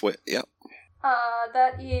 Plus wit, yep.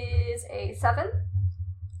 That is a 7.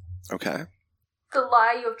 Okay. The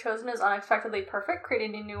lie you have chosen is unexpectedly perfect,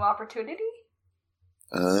 creating a new opportunity.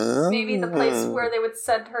 Maybe the place where they would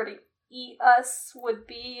send her to eat us would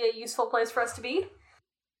be a useful place for us to be.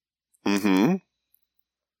 Mm-hmm.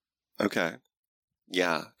 Okay.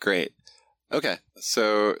 Yeah, great. Okay,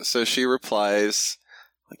 so she replies,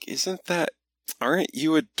 like, aren't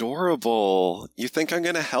you adorable? You think I'm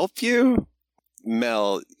gonna help you?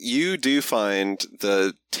 Mel, you do find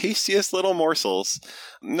the tastiest little morsels.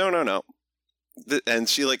 No. And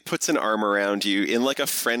she, like, puts an arm around you in, like, a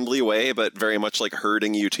friendly way, but very much, like,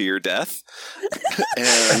 hurting you to your death.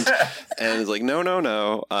 and is like,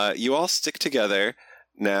 no. You all stick together.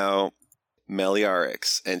 Now,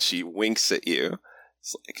 Meliarix. And she winks at you.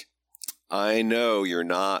 It's like, I know you're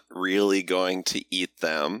not really going to eat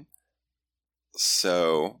them,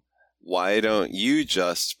 so why don't you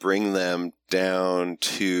just bring them down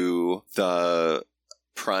to the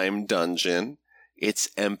prime dungeon? It's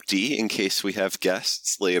empty in case we have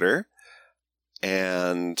guests later,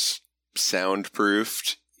 and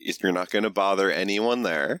soundproofed. You're not going to bother anyone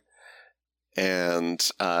there. And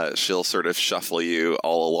she'll sort of shuffle you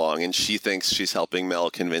all along, and she thinks she's helping Mel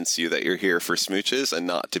convince you that you're here for smooches and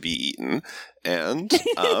not to be eaten, and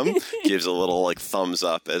gives a little like thumbs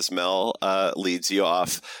up as Mel leads you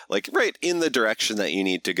off, like right in the direction that you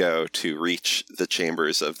need to go to reach the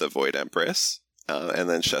chambers of the Void Empress. And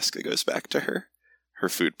then Sheska goes back to her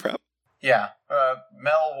food prep. Yeah,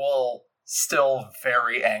 Mel will still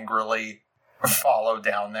very angrily follow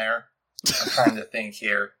down there. I'm trying to think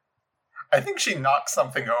here. I think she knocked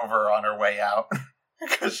something over on her way out.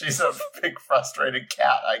 Because she's a big frustrated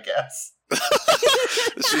cat, I guess.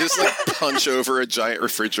 She just like punch over a giant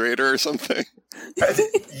refrigerator or something. I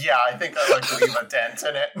think I like leave a dent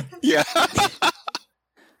in it. Yeah.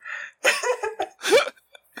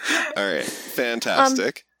 All right,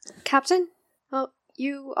 fantastic. Captain? Well,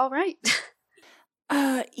 you all right?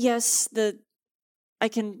 Yes, I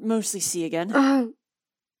can mostly see again. Ow.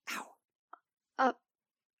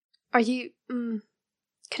 Are you,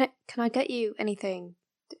 can I get you anything?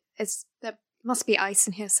 There must be ice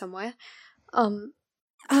in here somewhere. No,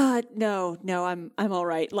 I'm all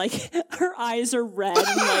right. Like, her eyes are red,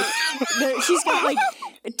 and like, she's got like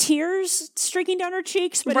tears streaking down her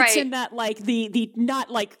cheeks, but it's in that like the not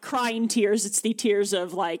like crying tears, it's the tears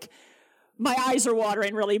of like, my eyes are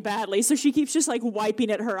watering really badly, so she keeps just like wiping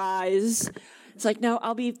at her eyes. It's like, no,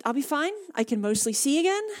 I'll be fine. I can mostly see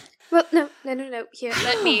again. Well, no. Here,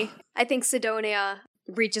 let me. I think Sidonia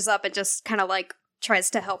reaches up and just kind of like tries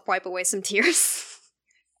to help wipe away some tears.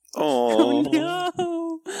 Oh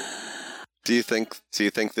no! Do you think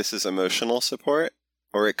this is emotional support,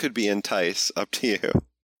 or it could be entice? Up to you.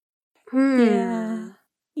 Yeah,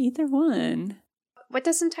 either one. What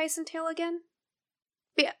does entice entail again?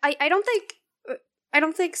 I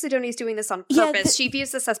don't think Sidonia's doing this on purpose. She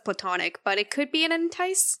views this as platonic, but it could be an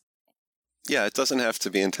entice. Yeah, it doesn't have to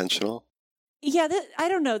be intentional. Yeah, I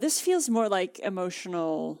don't know. This feels more like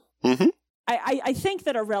emotional. Mm-hmm. I think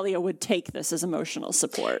that Aurelia would take this as emotional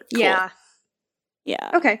support. Cool. Yeah.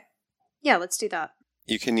 Okay. Yeah, let's do that.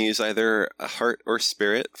 You can use either a heart or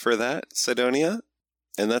spirit for that, Sidonia.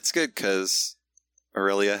 And that's good, because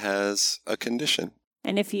Aurelia has a condition.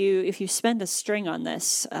 And if you spend a string on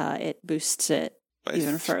this, it boosts it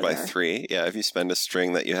even further. By 3. Yeah, if you spend a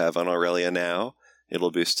string that you have on Aurelia now,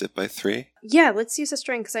 it'll boost it by 3. Yeah, let's use a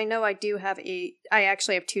string, because I know I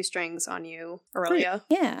actually have 2 strings on you, Aurelia.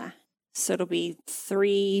 Great. Yeah. So it'll be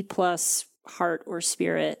 3 plus heart or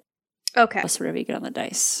spirit. Okay. Plus whatever you get on the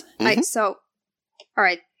dice. Mm-hmm. All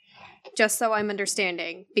right. Just so I'm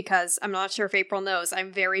understanding, because I'm not sure if April knows,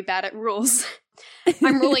 I'm very bad at rules.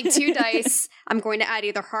 I'm rolling 2 dice. I'm going to add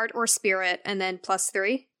either heart or spirit, and then plus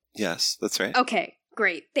 3. Yes, that's right. Okay,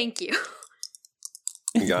 great. Thank you.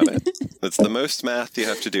 You got it. That's the most math you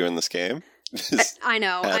have to do in this game. I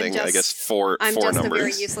know. Adding, I guess, four I'm numbers. just a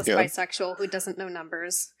very useless bisexual who doesn't know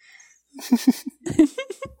numbers.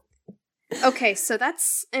 Okay, so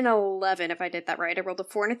that's an 11 if I did that right. I rolled a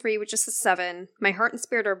 4 and a 3, which is a 7. My heart and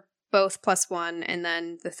spirit are both plus 1, and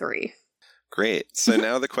then the 3. Great. So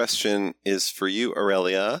now the question is for you,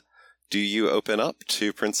 Aurelia. Do you open up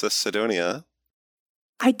to Princess Sidonia?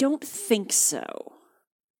 I don't think so.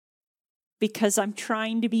 Because I'm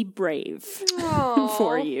trying to be brave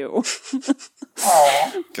for you.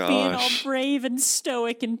 Aww. Being all brave and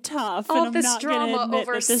stoic and tough. All and I'm this not going to drama admit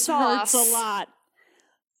over that this sauce. hurts a lot.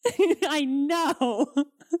 I know.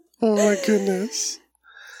 Oh my goodness.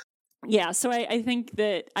 Yeah, so I think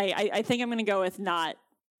that I think I'm going to go with not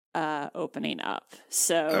opening up.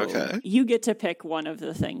 So you get to pick one of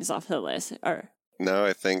the things off the list. No,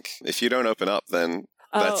 I think if you don't open up, then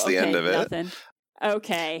that's the end of it. Nothing.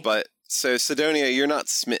 Okay. But so Sidonia, you're not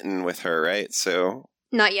smitten with her, right? So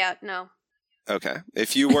not yet, no. Okay.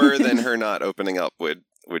 If you were, then her not opening up would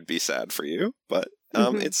be sad for you, but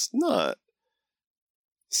it's not.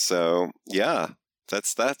 So, yeah.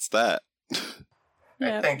 That's that.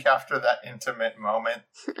 I think after that intimate moment,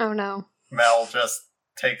 oh no, Mel just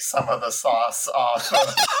takes some of the sauce off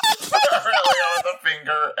of Aurelia with a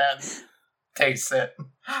finger and tastes it.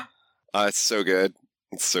 It's so good.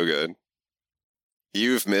 It's so good.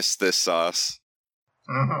 You've missed this sauce.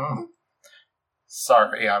 Mm-hmm.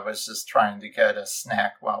 Sorry, I was just trying to get a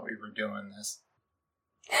snack while we were doing this.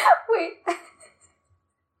 Wait.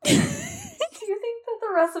 Do you think that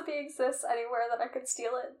the recipe exists anywhere that I could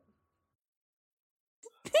steal it?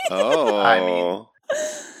 Oh. I mean,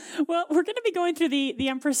 well, we're going to be going through the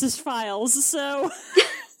Empress's files, so...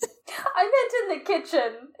 I meant in the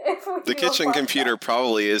kitchen. The kitchen computer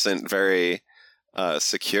probably isn't very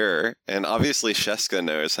secure, and obviously Sheska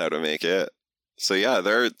knows how to make it. So yeah,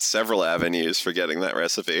 there are several avenues for getting that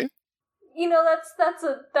recipe. You know, that's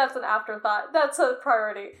an afterthought. That's a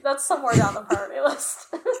priority. That's somewhere down the priority list.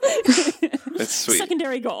 It's sweet.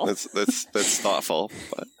 Secondary goal. That's thoughtful.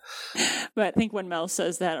 But I think when Mel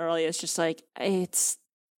says that earlier, it's just like, it's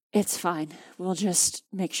fine. We'll just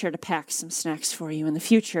make sure to pack some snacks for you in the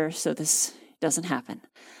future so this doesn't happen.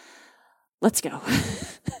 Let's go.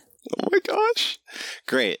 Oh my gosh.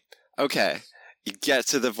 Great. Okay. You get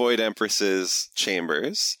to the Void Empress's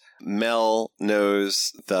chambers. Mel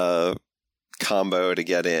knows the combo to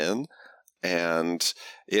get in, and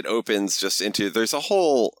it opens just into, there's a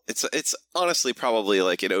whole, it's honestly probably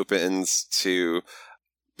like it opens to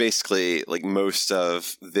basically like most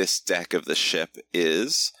of this deck of the ship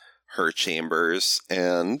is her chambers,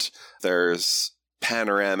 and there's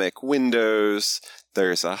panoramic windows,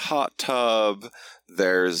 there's a hot tub,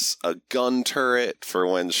 there's a gun turret for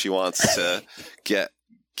when she wants to get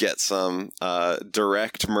some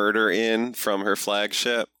direct murder in from her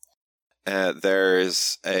flagship.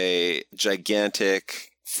 There's a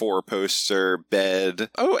gigantic 4-poster bed.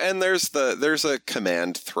 Oh, and there's a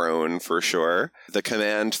command throne for sure. The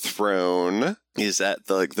command throne is at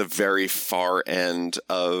the very far end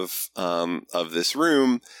of this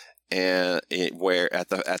room, and where at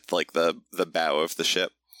the bow of the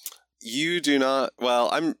ship. You do not. Well,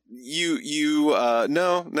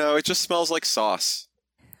 no. It just smells like sauce.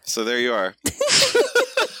 So there you are.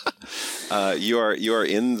 You are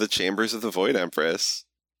in the chambers of the Void Empress.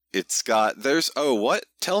 It's got, what?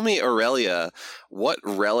 Tell me, Aurelia, what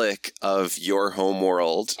relic of your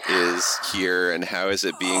homeworld is here, and how is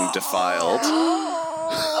it being defiled?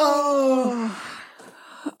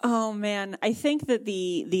 Oh man, I think that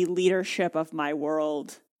the leadership of my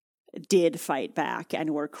world did fight back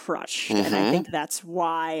and were crushed, and I think that's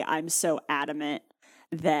why I'm so adamant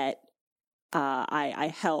that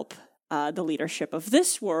I help the leadership of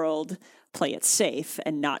this world play it safe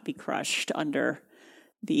and not be crushed under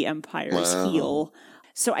the Empire's heel.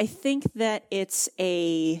 So I think that it's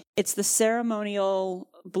the ceremonial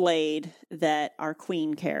blade that our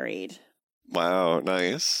queen carried. Wow,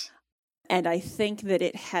 nice. And I think that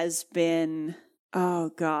it has been,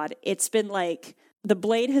 it's been like, the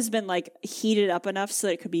blade has been like heated up enough so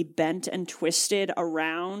that it could be bent and twisted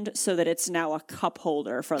around so that it's now a cup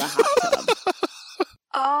holder for the hot tub.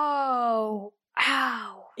 Oh,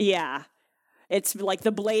 ow. Yeah. It's like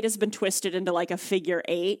the blade has been twisted into like a figure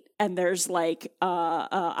 8, and there's like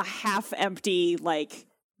a half empty like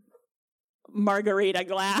margarita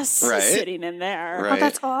glass sitting in there. Right. Oh,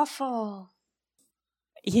 that's awful.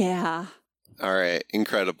 Yeah. All right.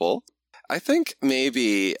 Incredible. I think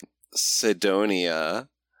maybe Sidonia,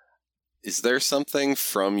 is there something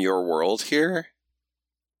from your world here?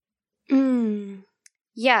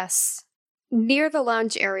 Yes. Near the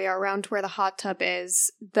lounge area around where the hot tub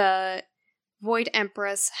is, the Void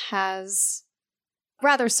Empress has a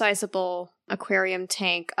rather sizable aquarium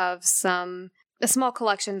tank of a small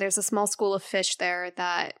collection. There's a small school of fish there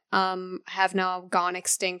that have now gone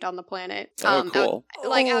extinct on the planet. Cool.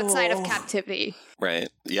 Outside of captivity. Right.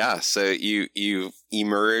 Yeah. So you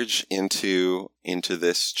emerge into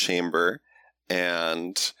this chamber,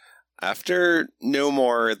 and after no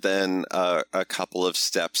more than a couple of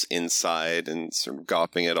steps inside and sort of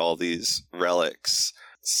gawping at all these relics,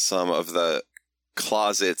 some of the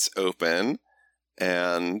closets open,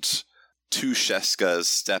 and 2 Sheskas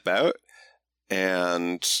step out,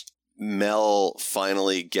 and Mel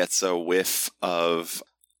finally gets a whiff of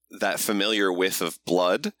that familiar whiff of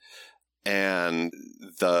blood, and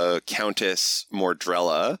the Countess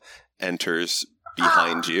Mordrella enters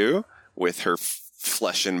behind you with her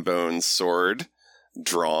flesh and bone sword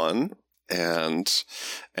drawn, and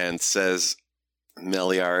says,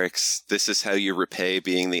 Meliarix, this is how you repay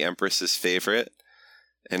being the Empress's favorite.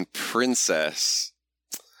 And Princess,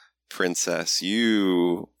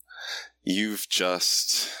 you've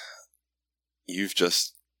just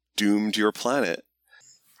doomed your planet.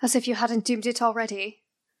 As if you hadn't doomed it already.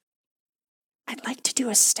 I'd like to do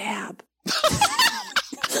a stab.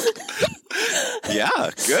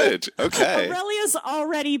 Yeah, good. Okay. Aurelia's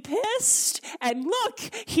already pissed, and look,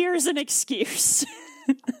 here's an excuse.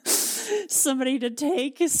 Somebody to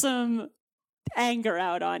take some anger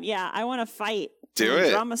out on. Yeah, I want to fight. Do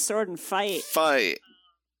it. Draw my sword and fight. Fight.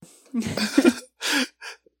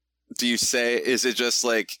 Do you say, is it just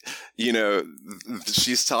like,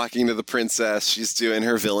 she's talking to the princess, she's doing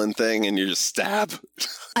her villain thing, and you just stab?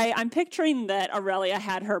 I'm picturing that Aurelia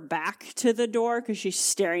had her back to the door because she's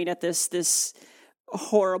staring at this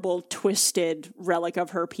horrible, twisted relic of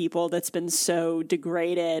her people that's been so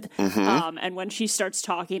degraded. Mm-hmm. And when she starts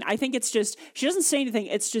talking, I think it's just, she doesn't say anything.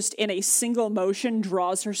 It's just in a single motion,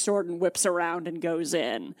 draws her sword and whips around and goes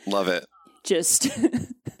in. Love it. Just,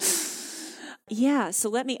 yeah.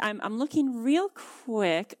 So I'm looking real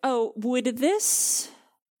quick. Oh, would this,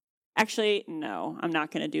 actually, no, I'm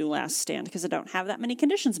not going to do last stand because I don't have that many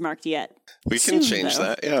conditions marked yet. We can change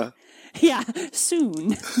that. Yeah. Yeah.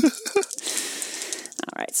 Soon.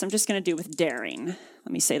 All right, so I'm just going to do with daring. Let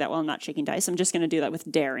me say that while I'm not shaking dice. I'm just going to do that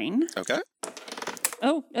with daring. Okay.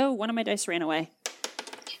 Oh, one of my dice ran away.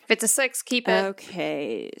 If it's a 6, keep it.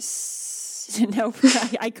 Okay. No,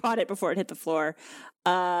 I caught it before it hit the floor.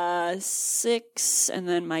 6, and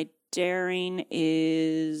then my daring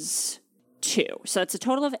is 2. So it's a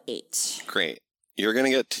total of 8. Great. You're going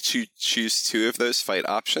to get to choose 2 of those fight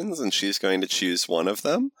options, and she's going to choose one of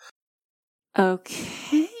them.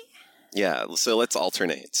 Okay. Yeah, so let's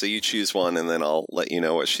alternate. So you choose one, and then I'll let you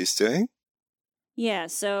know what she's doing. Yeah,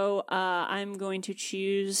 so I'm going to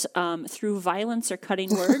choose through violence or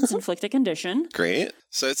cutting words, inflict a condition. Great.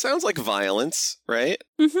 So it sounds like violence, right?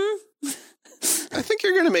 Mm-hmm. I think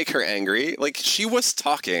you're going to make her angry. Like, she was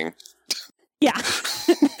talking. Yeah.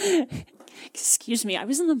 Excuse me, I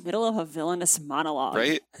was in the middle of a villainous monologue.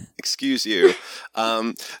 Right? Excuse you.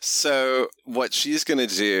 So what she's going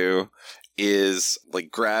to do is like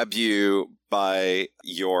grab you by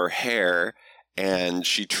your hair, and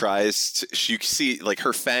she tries to, you see like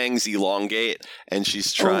her fangs elongate, and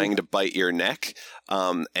she's trying to bite your neck,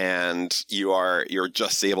 and you're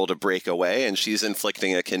just able to break away, and she's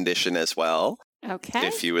inflicting a condition as well. Okay.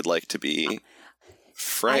 If you would like to be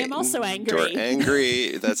frightened, I am also angry. Or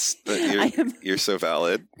angry. You're so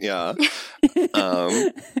valid. Yeah.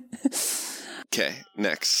 Okay,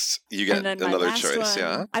 next. You get another choice,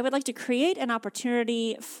 yeah? I would like to create an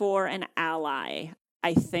opportunity for an ally.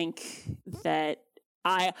 I think that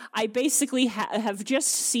I basically have just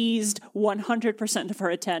seized 100% of her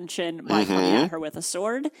attention by coming at her with a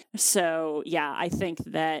sword. So, yeah, I think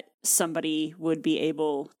that somebody would be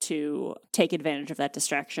able to take advantage of that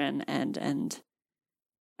distraction and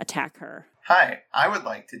attack her. Hi, I would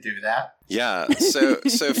like to do that. Yeah, so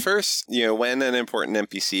first, when an important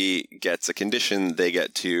NPC gets a condition, they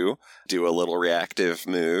get to do a little reactive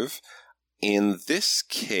move. In this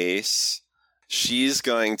case, she's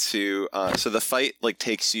going to, so the fight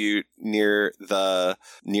takes you near the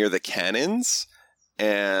cannons,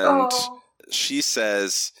 and she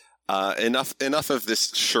says, enough of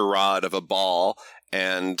this charade of a ball,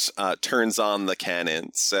 and turns on the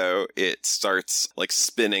cannon. So it starts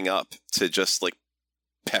spinning up to just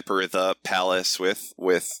pepper the palace with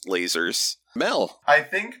lasers. Mel. I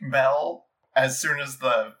think Mel, as soon as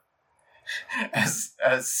the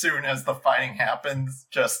fighting happens,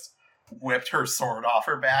 just whipped her sword off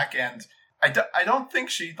her back, and I don't think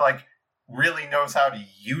she really knows how to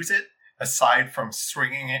use it aside from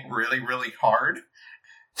swinging it really, really hard.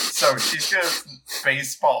 So she's gonna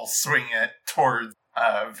baseball swing it towards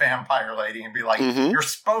vampire lady and be like, "You're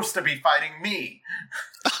supposed to be fighting me."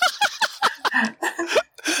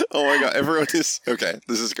 Oh my god, everyone is okay.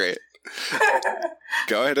 This is great.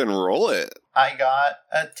 Go ahead and roll it. I got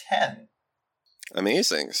a 10.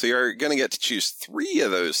 Amazing. So you're going to get to choose 3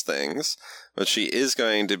 of those things, but she is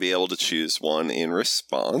going to be able to choose one in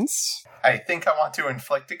response. I think I want to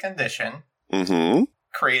inflict a condition,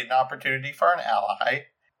 create an opportunity for an ally,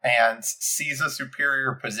 and seize a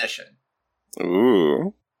superior position.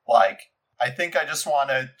 Ooh. I think I just want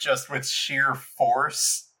to, with sheer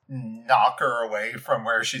force, knock her away from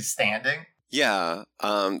where she's standing. Yeah.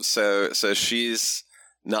 So she's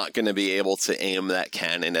not going to be able to aim that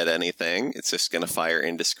cannon at anything. It's just going to fire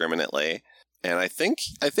indiscriminately. And I think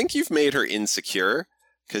you've made her insecure,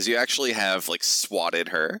 because you actually have swatted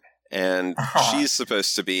her, and she's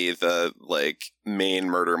supposed to be the main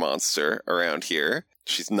murder monster around here.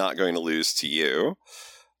 She's not going to lose to you.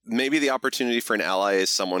 Maybe the opportunity for an ally is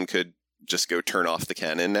someone could just go turn off the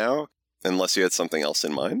cannon now, unless you had something else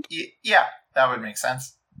in mind. Yeah, that would make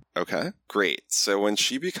sense. Okay, great. So when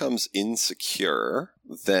she becomes insecure,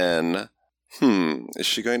 then, is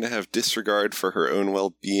she going to have disregard for her own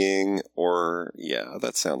well-being? Or, yeah,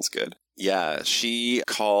 that sounds good. Yeah, she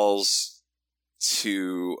calls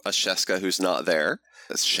to a Sheska who's not there.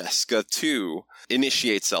 Sheska, too,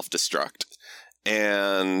 initiates self-destruct.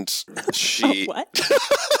 And she... What?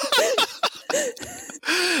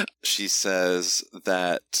 She says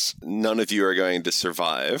that none of you are going to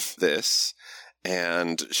survive this,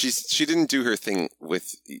 and she didn't do her thing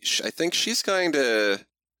with. I think she's going to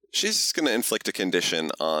inflict a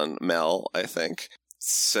condition on Mel. I think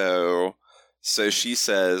so. So she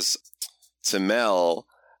says to Mel,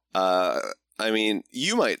 I mean,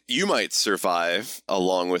 you might survive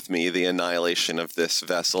along with me the annihilation of this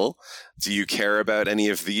vessel. Do you care about any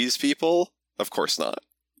of these people? Of course not.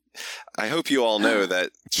 I hope you all know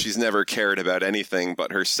that she's never cared about anything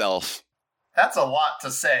but herself. That's a lot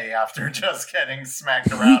to say after just getting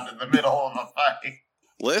smacked around in the middle of a fight.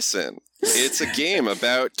 Listen, it's a game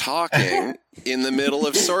about talking in the middle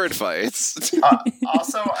of sword fights.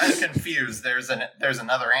 Also, I'm confused. There's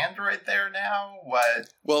another android there now? What?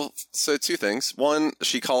 Well, so two things. One,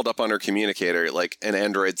 she called up on her communicator, like, an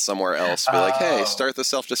android somewhere else. Be like, hey, start the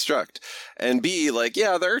self-destruct. And B, like,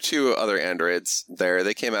 yeah, there are two other androids there.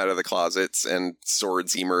 They came out of the closets and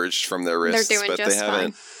swords emerged from their wrists. They're doing but just they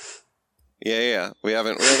haven't. fine. Yeah. We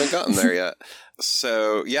haven't gotten there yet.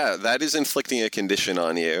 So, yeah, that is inflicting a condition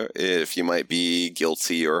on you if you might be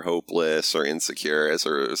guilty or hopeless or insecure as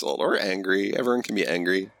a result, or angry. Everyone can be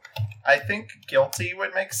angry. I think guilty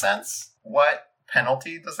would make sense. What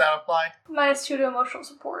penalty does that apply? -2 to emotional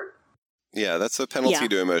support. Yeah, that's a penalty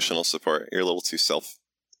to emotional support. You're a little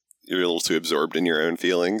too absorbed in your own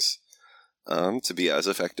feelings to be as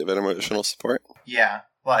effective at emotional support. Yeah,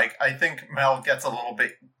 like, I think Mel gets a little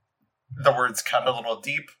bit, the words cut a little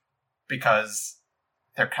deep, because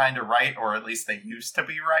they're kind of right, or at least they used to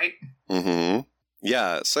be right. Mm-hmm.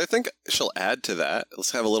 Yeah, so I think she'll add to that.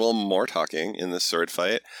 Let's have a little more talking in this sword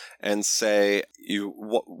fight, and say,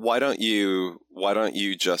 why don't you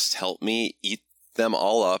just help me eat them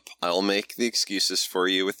all up? I'll make the excuses for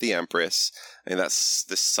you with the Empress. I mean,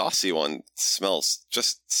 this saucy one smells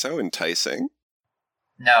just so enticing.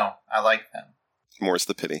 No, I like them. More's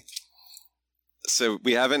the pity. So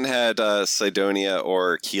we haven't had Sidonia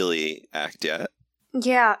or Keely act yet.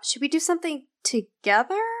 Yeah, should we do something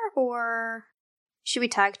together, or should we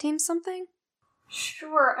tag team something?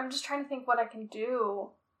 Sure, I'm just trying to think what I can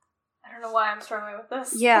do. I don't know why I'm struggling with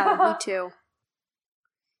this. Yeah, me too.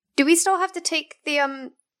 Do we still have to take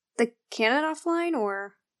the cannon offline,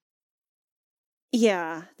 or?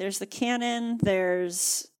 Yeah, there's the cannon,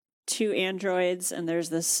 there's 2 androids, and there's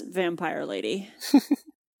this vampire lady.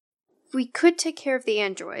 We could take care of the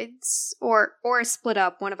androids, or split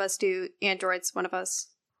up. One of us do androids, one of us.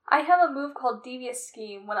 I have a move called Devious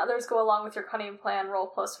Scheme. When others go along with your cunning plan, roll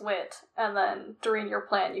plus wit, and then during your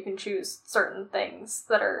plan you can choose certain things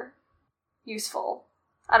that are useful.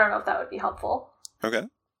 I don't know if that would be helpful. Okay.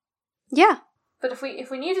 Yeah. But if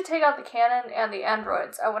we need to take out the cannon and the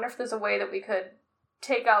androids, I wonder if there's a way that we could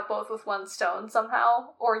take out both with one stone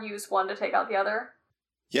somehow, or use one to take out the other.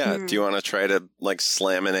 Yeah, do you want to try to, like,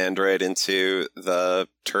 slam an android into the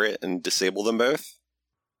turret and disable them both?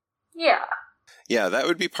 Yeah. Yeah, that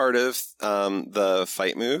would be part of the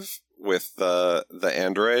fight move with the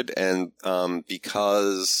android, and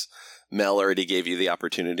because Mel already gave you the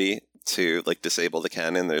opportunity to, like, disable the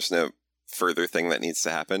cannon, there's no further thing that needs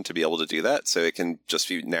to happen to be able to do that, so it can just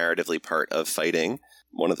be narratively part of fighting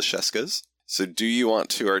one of the Sheskas. So do you want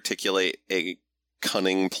to articulate a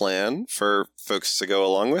cunning plan for folks to go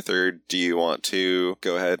along with, or do you want to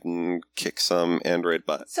go ahead and kick some android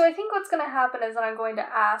butt? So I think what's going to happen is that I'm going to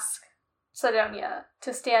ask Sidonia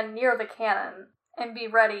to stand near the cannon and be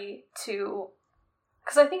ready to...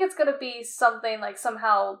 Because I think it's going to be something like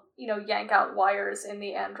somehow, yank out wires in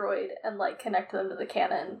the android and, like, connect them to the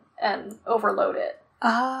cannon and overload it.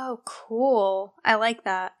 Oh, cool. I like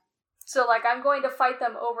that. So, like, I'm going to fight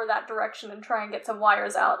them over that direction and try and get some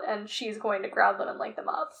wires out, and she's going to grab them and link them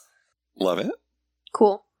up. Love it.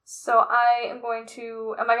 Cool. So I am going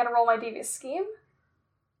to... Am I going to roll my Devious Scheme?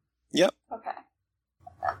 Yep. Okay.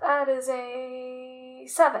 That is a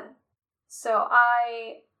 7. So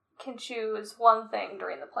I can choose one thing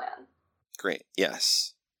during the plan. Great,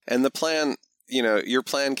 yes. And the plan, your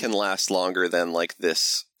plan can last longer than, like,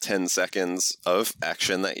 this 10 seconds of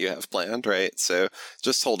action that you have planned, right? So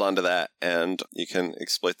just hold on to that, and you can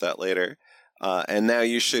exploit that later. And now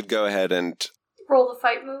you should go ahead and... Roll the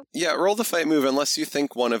fight move? Yeah, roll the fight move, unless you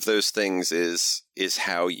think one of those things is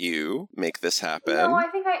how you make this happen. No, I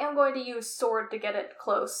think I am going to use sword to get it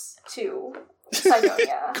close to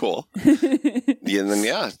Sidonia. Cool. And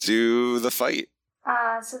then, do the fight.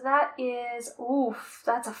 So that is... Oof,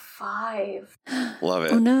 that's a 5. Love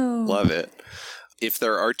it. Oh, no. Love it. If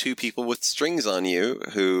there are 2 people with strings on you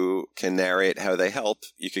who can narrate how they help,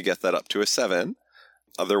 you could get that up to a 7.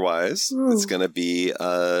 Otherwise, It's going to be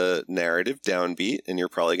a narrative downbeat, and you're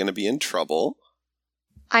probably going to be in trouble.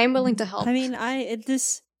 I am willing to help. I mean,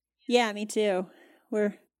 yeah, me too.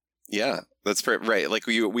 Yeah, that's right. Like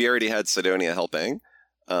we already had Sidonia helping.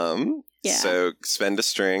 Yeah. So spend a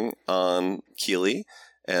string on Keely,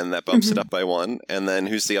 and that bumps it up by 1. And then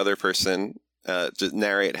who's the other person? Just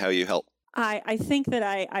narrate how you help. I think that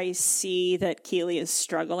I see that Keely is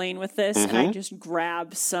struggling with this, and I just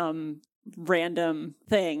grab some random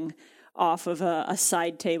thing off of a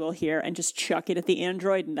side table here and just chuck it at the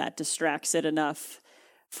android, and that distracts it enough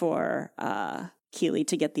for Keely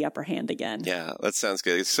to get the upper hand again. Yeah, that sounds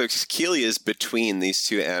good. So Keely is between these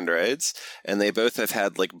 2 androids, and they both have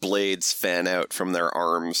had like blades fan out from their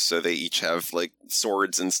arms, so they each have like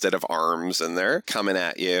swords instead of arms, and they're coming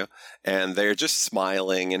at you, and they're just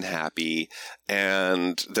smiling and happy,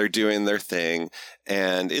 and they're doing their thing,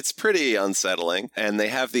 and it's pretty unsettling, and they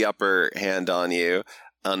have the upper hand on you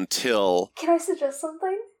until... Can I suggest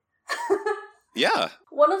something? Yeah.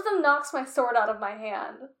 One of them knocks my sword out of my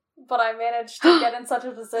hand, but I managed to get in such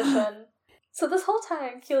a position. So this whole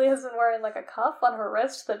time, Keely has been wearing like a cuff on her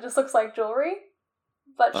wrist that just looks like jewelry.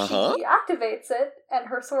 But she activates it, and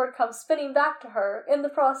her sword comes spinning back to her, in the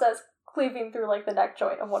process cleaving through like the neck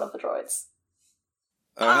joint of one of the droids.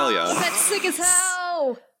 Oh, hell yeah. That's sick as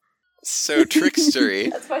hell! So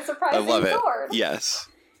trickstery. That's my surprising I love it. sword. Yes.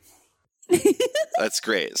 That's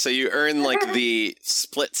great. So you earn like the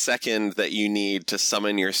split second that you need to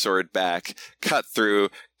summon your sword back, cut through,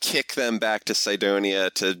 kick them back to Sidonia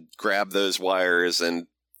to grab those wires and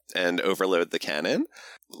overload the cannon.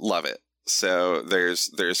 Love it. So there's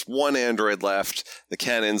 1 android left, the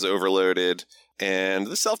cannon's overloaded, and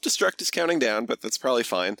the self-destruct is counting down, but that's probably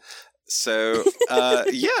fine. So,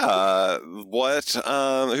 yeah,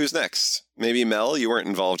 who's next? Maybe Mel, you weren't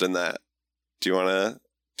involved in that. Do you want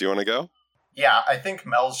to go? Yeah, I think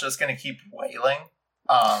Mel's just going to keep wailing,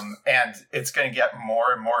 and it's going to get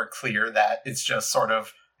more and more clear that it's just sort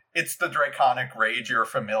of, it's the draconic rage you're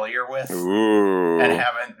familiar with and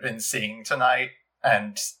haven't been seeing tonight,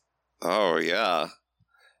 and... Oh, yeah.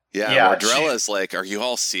 Yeah, Mordrella's like, are you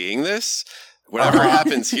all seeing this? Whatever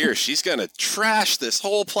happens here, she's going to trash this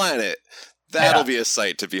whole planet. That'll be a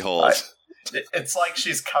sight to behold. It's like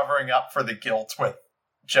she's covering up for the guilt with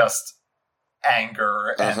just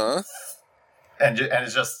anger and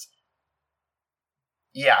it's just,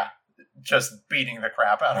 just beating the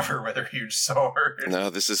crap out of her with her huge sword. No,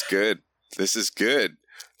 this is good. This is good.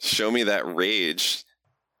 Show me that rage.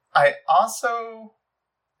 I also...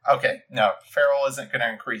 Okay, no, Feral isn't going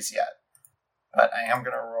to increase yet. But I am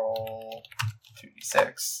going to roll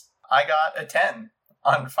 2d6. I got a 10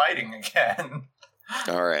 on fighting again.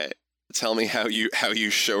 All right. Tell me how you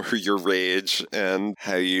show her your rage and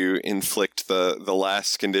how you inflict the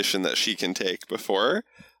last condition that she can take before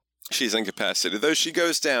she's incapacitated. Though she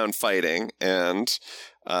goes down fighting, and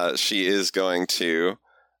she is going to,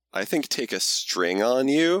 I think, take a string on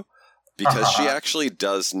you, because she actually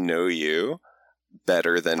does know you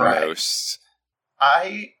better than most.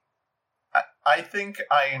 I think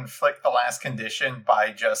I inflict the last condition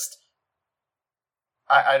by just...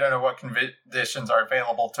 I don't know what conditions are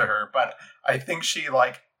available to her, but I think she,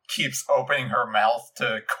 like, keeps opening her mouth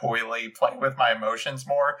to coyly play with my emotions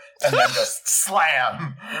more, and then just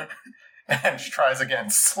slam! And she tries again,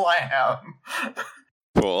 slam!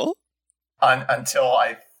 Cool. Until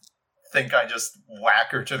I think I just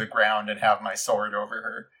whack her to the ground and have my sword over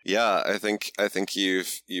her. Yeah, I think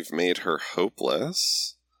you've made her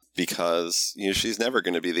hopeless, because she's never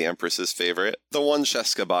going to be the Empress's favorite. The one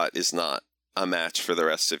Sheska bot is not a match for the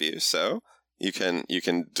rest of you, so you can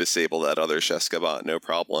disable that other Sheska bot, no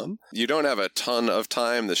problem. You don't have a ton of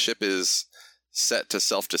time. The ship is set to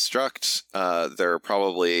self-destruct. There are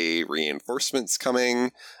probably reinforcements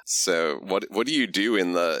coming. So what do you do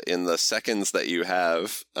in the seconds that you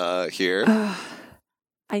have here?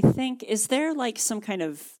 I think, is there like some kind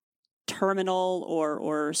of terminal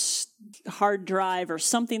or hard drive or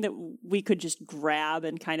something that we could just grab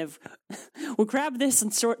and kind of we'll grab this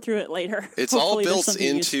and sort through it later? It's all built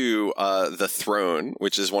into the throne,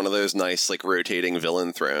 which is one of those nice like rotating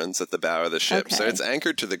villain thrones at the bow of the ship. Okay. So it's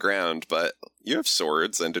anchored to the ground, but you have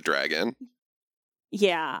swords and a dragon.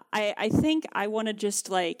 Yeah, I think I want to just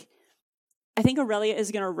like, I think Aurelia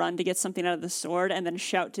is going to run to get something out of the sword and then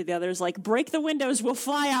shout to the others like, break the windows, we'll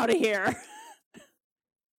fly out of here.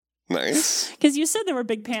 Nice. Because you said there were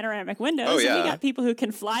big panoramic windows, and we got people who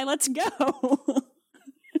can fly. Let's go.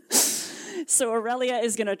 So Aurelia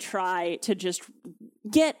is going to try to just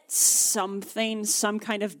get something, some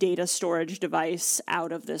kind of data storage device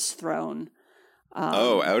out of this throne.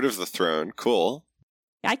 Out of the throne. Cool.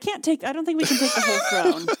 I don't think we can take the whole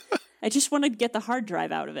throne. I just want to get the hard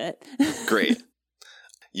drive out of it. Great.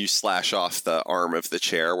 you slash off the arm of the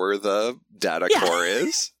chair where the data core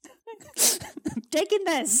is. I'm taking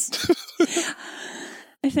this.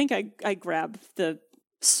 I think I grab the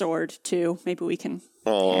sword too. Maybe we can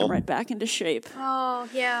ham right back into shape. Oh,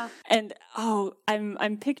 yeah. And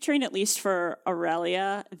I'm picturing, at least for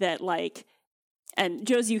Aurelia, that like, and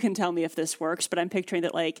Josie, you can tell me if this works, but I'm picturing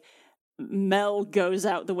that like Mel goes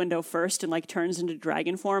out the window first and like turns into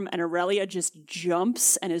dragon form, and Aurelia just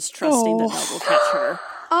jumps and is trusting that Mel will catch her.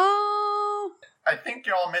 Oh. I think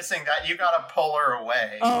you're all missing that. You gotta pull her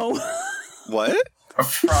away. Oh. What?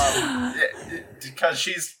 Because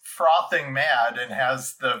she's frothing mad and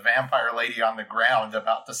has the vampire lady on the ground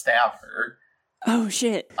about to stab her. Oh,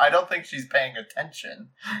 shit. I don't think she's paying attention.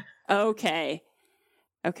 Okay,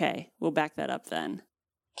 we'll back that up then.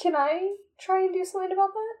 Can I try and do something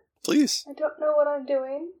about that? Please. I don't know what I'm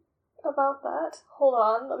doing about that. Hold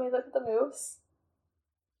on, let me look at the moves.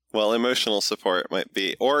 Well, emotional support might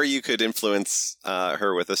be, or you could influence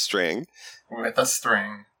her with a string. With a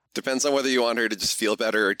string. Depends on whether you want her to just feel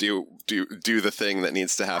better or do the thing that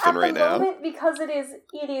needs to happen right now. At the moment, because it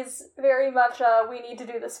is very much we need to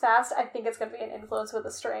do this fast, I think it's going to be an influence with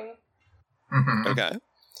a string. Mm-hmm. Okay.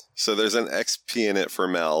 So there's an XP in it for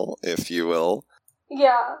Mel, if you will.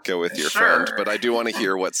 Yeah. Go with your Sure. friend, but I do want to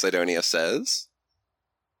hear what Sidonia says.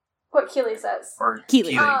 What Keely says. Or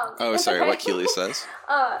Keely. Sorry, okay. what Keely says.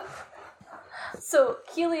 So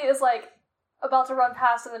Keely is like about to run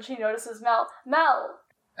past, and then she notices Mel.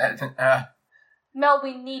 Mel,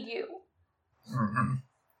 we need you. Mm-hmm.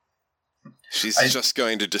 She's just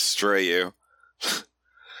going to destroy you.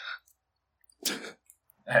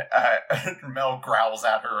 Mel growls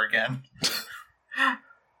at her again.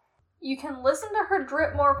 You can listen to her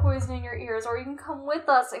drip more poison in your ears, or you can come with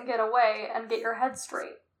us and get away and get your head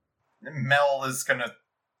straight. Mel is gonna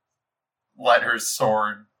let her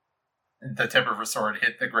sword, the tip of her sword,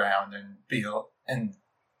 hit the ground and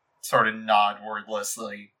sort of nod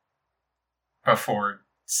wordlessly before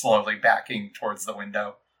slowly backing towards the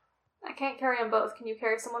window. I can't carry them both. Can you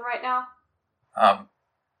carry someone right now?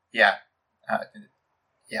 Yeah.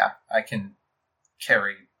 I can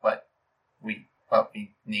carry what we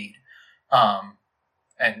need.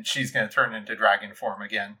 And she's gonna turn into dragon form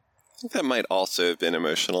again. I think that might also have been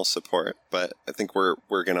emotional support, but I think we're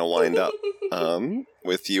going to wind up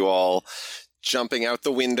with you all jumping out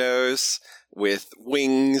the windows with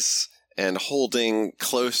wings and holding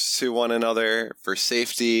close to one another for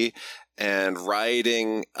safety and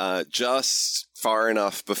riding just far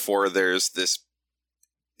enough before there's this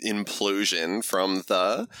implosion from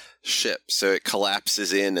the ship. So it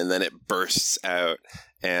collapses in and then it bursts out,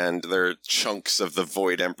 and there are chunks of the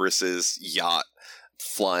Void Empress's yacht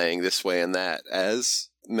flying this way and that as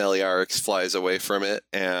Meliarix flies away from it.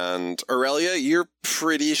 And Aurelia, you're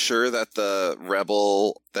pretty sure that the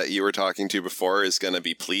rebel that you were talking to before is going to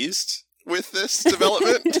be pleased with this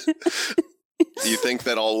development. You think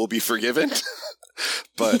that all will be forgiven?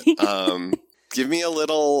 But give me a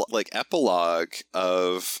little epilogue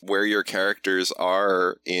of where your characters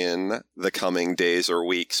are in the coming days or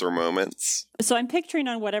weeks or moments. So I'm picturing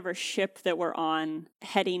on whatever ship that we're on,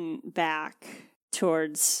 heading back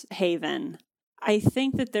towards Haven. I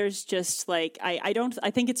think that there's just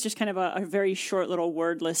I think it's just kind of a very short little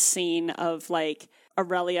wordless scene of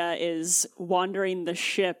Aurelia is wandering the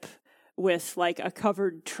ship with a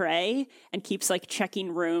covered tray and keeps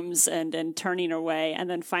checking rooms and turning away, and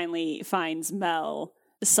then finally finds Mel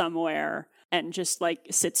somewhere and just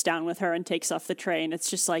sits down with her and takes off the tray, and it's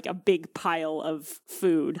just a big pile of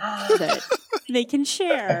food that they can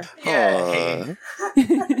share. Yay.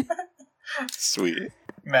 Sweet.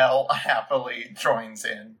 Mel happily joins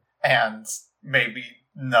in and maybe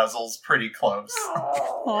nuzzles pretty close.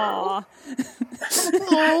 Aww.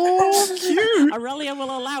 Oh, cute. Aurelia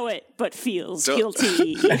will allow it, but feels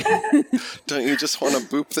guilty. Don't you just want to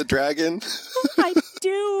boop the dragon? I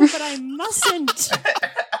do, but I mustn't.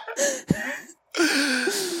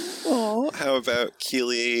 Oh, how about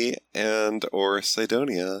Keely and or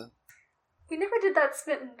Sidonia? We never did that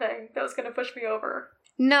smitten thing that was going to push me over.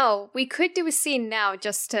 No, we could do a scene now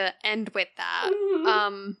just to end with that.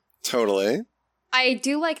 Mm-hmm. Totally. I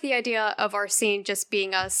do like the idea of our scene just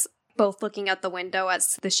being us both looking out the window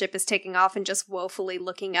as the ship is taking off and just woefully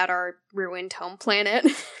looking at our ruined home planet.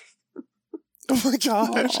 Oh my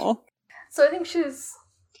gosh. Aww. So I think she's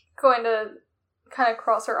going to kind of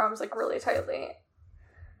cross her arms really tightly.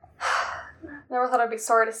 Never thought I'd be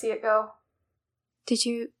sorry to see it go. Did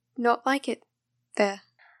you not like it there?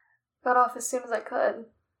 Got off as soon as I could.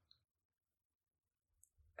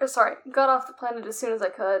 Got off the planet as soon as I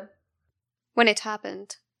could. When it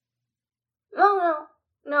happened?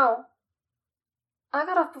 No. I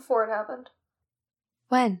got off before it happened.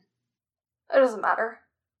 When? It doesn't matter.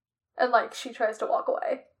 And, like, she tries to walk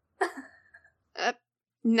away.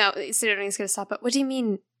 No, Sidonia's gonna stop it. What do you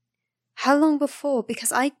mean? How long before?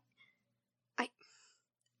 Because I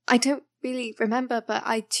don't really remember, but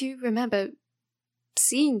I do remember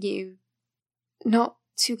seeing you not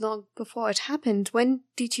too long before it happened. When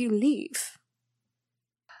did you leave?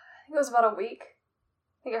 I think it was about a week.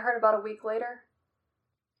 I think I heard about a week later.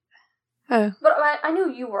 Oh. But I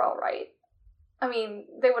knew you were alright. I mean,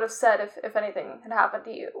 they would have said if anything had happened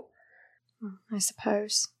to you. I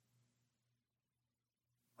suppose.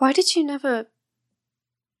 Why did you never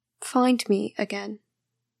find me again?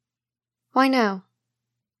 Why now?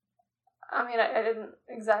 I mean, I didn't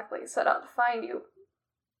exactly set out to find you.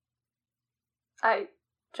 I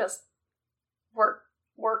just...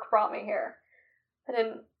 Work brought me here. I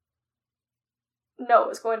didn't know it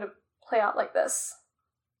was going to play out like this.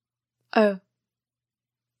 Oh.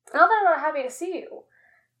 Not that I'm not happy to see you.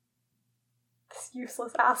 This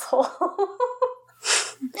useless asshole.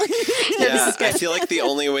 Yeah, I feel like the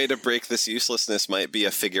only way to break this uselessness might be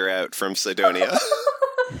a figure out from Sidonia.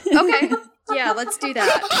 Okay. Yeah, let's do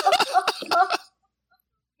that.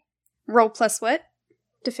 Roll plus wit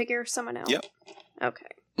to figure someone out. Yep. Okay.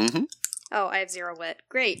 Mm-hmm. Oh, I have 0 wit.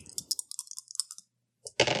 Great.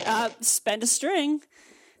 Spend a string.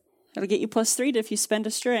 That'll get you +3 if you spend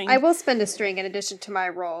a string. I will spend a string in addition to my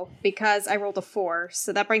roll because I rolled a 4,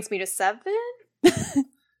 so that brings me to 7.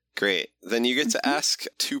 Great. Then you get to ask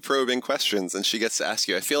 2 probing questions, and she gets to ask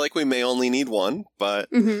you. I feel like we may only need 1, but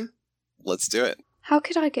let's do it. How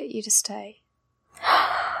could I get you to stay?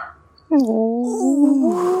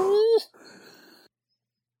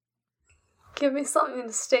 Give me something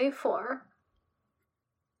to stay for.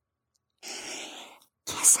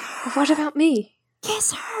 Kiss her. What about me?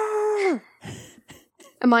 Kiss her.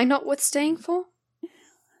 Am I not worth staying for?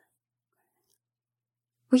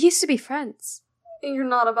 We used to be friends. You're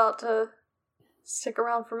not about to stick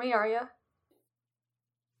around for me, are you?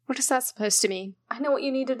 What is that supposed to mean? I know what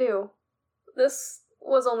you need to do. This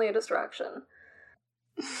was only a distraction.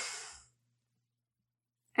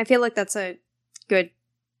 I feel like that's a good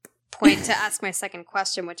point to ask my second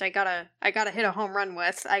question, which I gotta hit a home run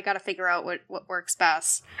with. I gotta figure out what works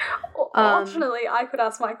best. Fortunately, I could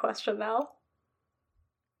ask my question now.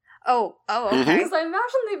 Oh, okay. Because I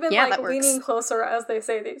imagine they've been leaning closer as they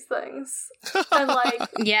say these things, and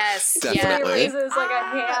yes, Definitely. raises a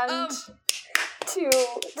hand to.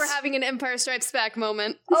 We're having an Empire Strikes Back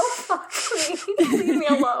moment. Oh fuck me! Leave me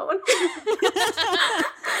alone.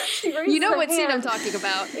 You know what scene I'm talking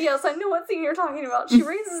about. Yes, I know what scene you're talking about. She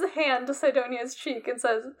raises a hand to Sidonia's cheek and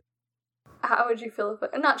says, "How would you feel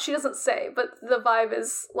if?" Not she doesn't say, but the vibe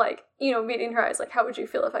is meeting her eyes. Like, how would you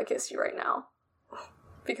feel if I kissed you right now?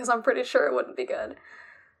 Because I'm pretty sure it wouldn't be good.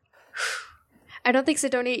 I don't think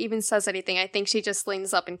Sidonia even says anything. I think she just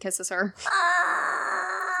leans up and kisses her.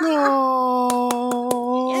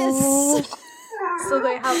 Yes. So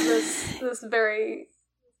they have this very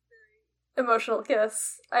emotional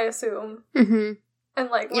kiss, I assume. Mm-hmm.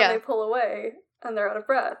 And when they pull away and they're out of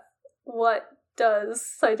breath, what does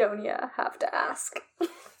Sidonia have to ask?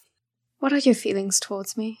 What are your feelings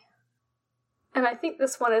towards me? And I think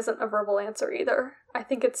this one isn't a verbal answer either. I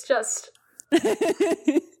think it's just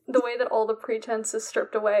the way that all the pretense is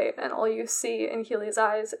stripped away and all you see in Keely's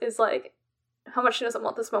eyes is how much she doesn't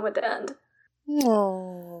want this moment to end.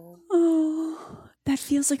 Oh, that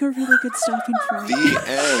feels like a really good stopping point. The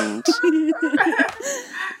end.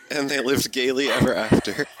 And they lived gaily ever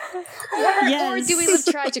after. Yes. Or do we live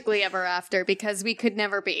tragically ever after? Because we could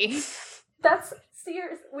never be. That's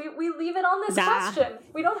serious. We leave it on this question.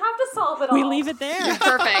 We don't have to solve it all. We leave it there. Yeah.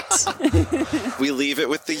 Perfect. We leave it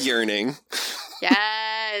with the yearning.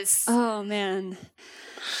 Yes. Oh, man.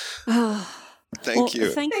 Oh. Thank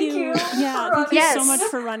you. Thank you. Yeah, thank you so much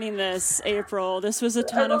for running this, April. This was a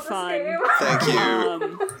ton of fun. Thank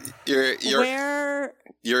you.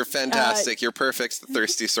 You're fantastic. You're perfect,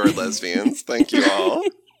 thirsty sword lesbians. Thank you all.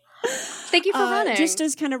 Thank you for running. Just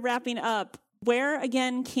as kind of wrapping up, where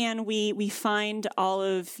again can we find all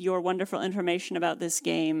of your wonderful information about this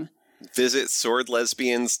game? Visit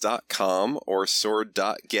swordlesbians.com or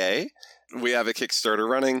sword.gay. We have a Kickstarter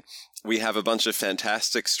running. We have a bunch of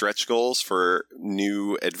fantastic stretch goals for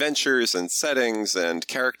new adventures and settings and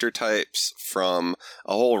character types from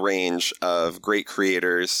a whole range of great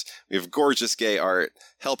creators. We have gorgeous gay art.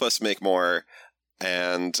 Help us make more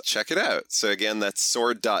and check it out. So again, that's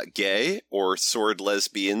sword.gay or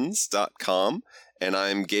swordlesbians.com. And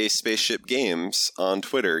I'm Gay Spaceship Games on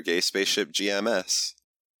Twitter, Gay Spaceship GMS.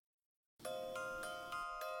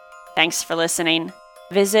 Thanks for listening.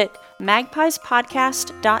 Visit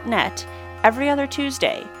magpiespodcast.net every other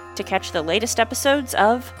Tuesday to catch the latest episodes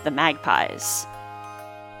of The Magpies.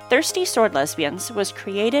 Thirsty Sword Lesbians was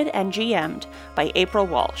created and GM'd by April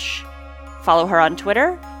Walsh. Follow her on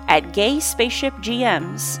Twitter at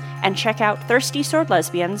GaySpaceshipGMs and check out Thirsty Sword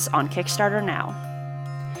Lesbians on Kickstarter now.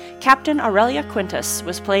 Captain Aurelia Quintus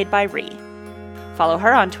was played by Ree. Follow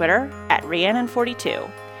her on Twitter at Rhiannon42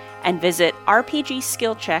 and visit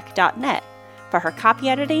rpgskillcheck.net for her copy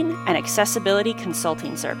editing and accessibility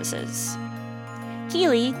consulting services.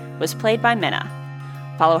 Keely was played by Minna.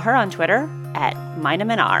 Follow her on Twitter at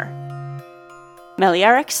MinaMinar.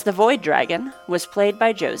 Meliarix the Void Dragon was played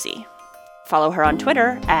by Josie. Follow her on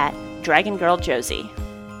Twitter at DragonGirlJosie.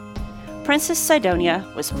 Princess Sidonia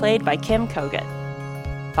was played by Kim Kogut.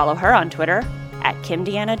 Follow her on Twitter at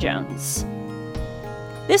KimDeannaJones.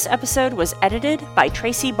 This episode was edited by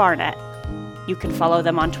Tracy Barnett. You can follow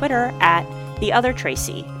them on Twitter at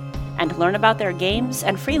TheOtherTracy and learn about their games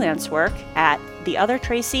and freelance work at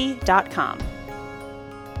theothertracy.com.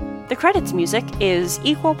 The credits music is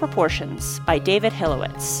Equal Proportions by David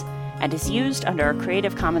Hilowitz and is used under a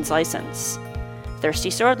Creative Commons license. Thirsty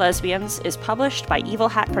Sword Lesbians is published by Evil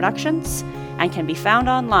Hat Productions and can be found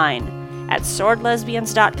online at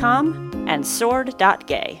swordlesbians.com and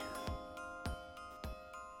sword.gay.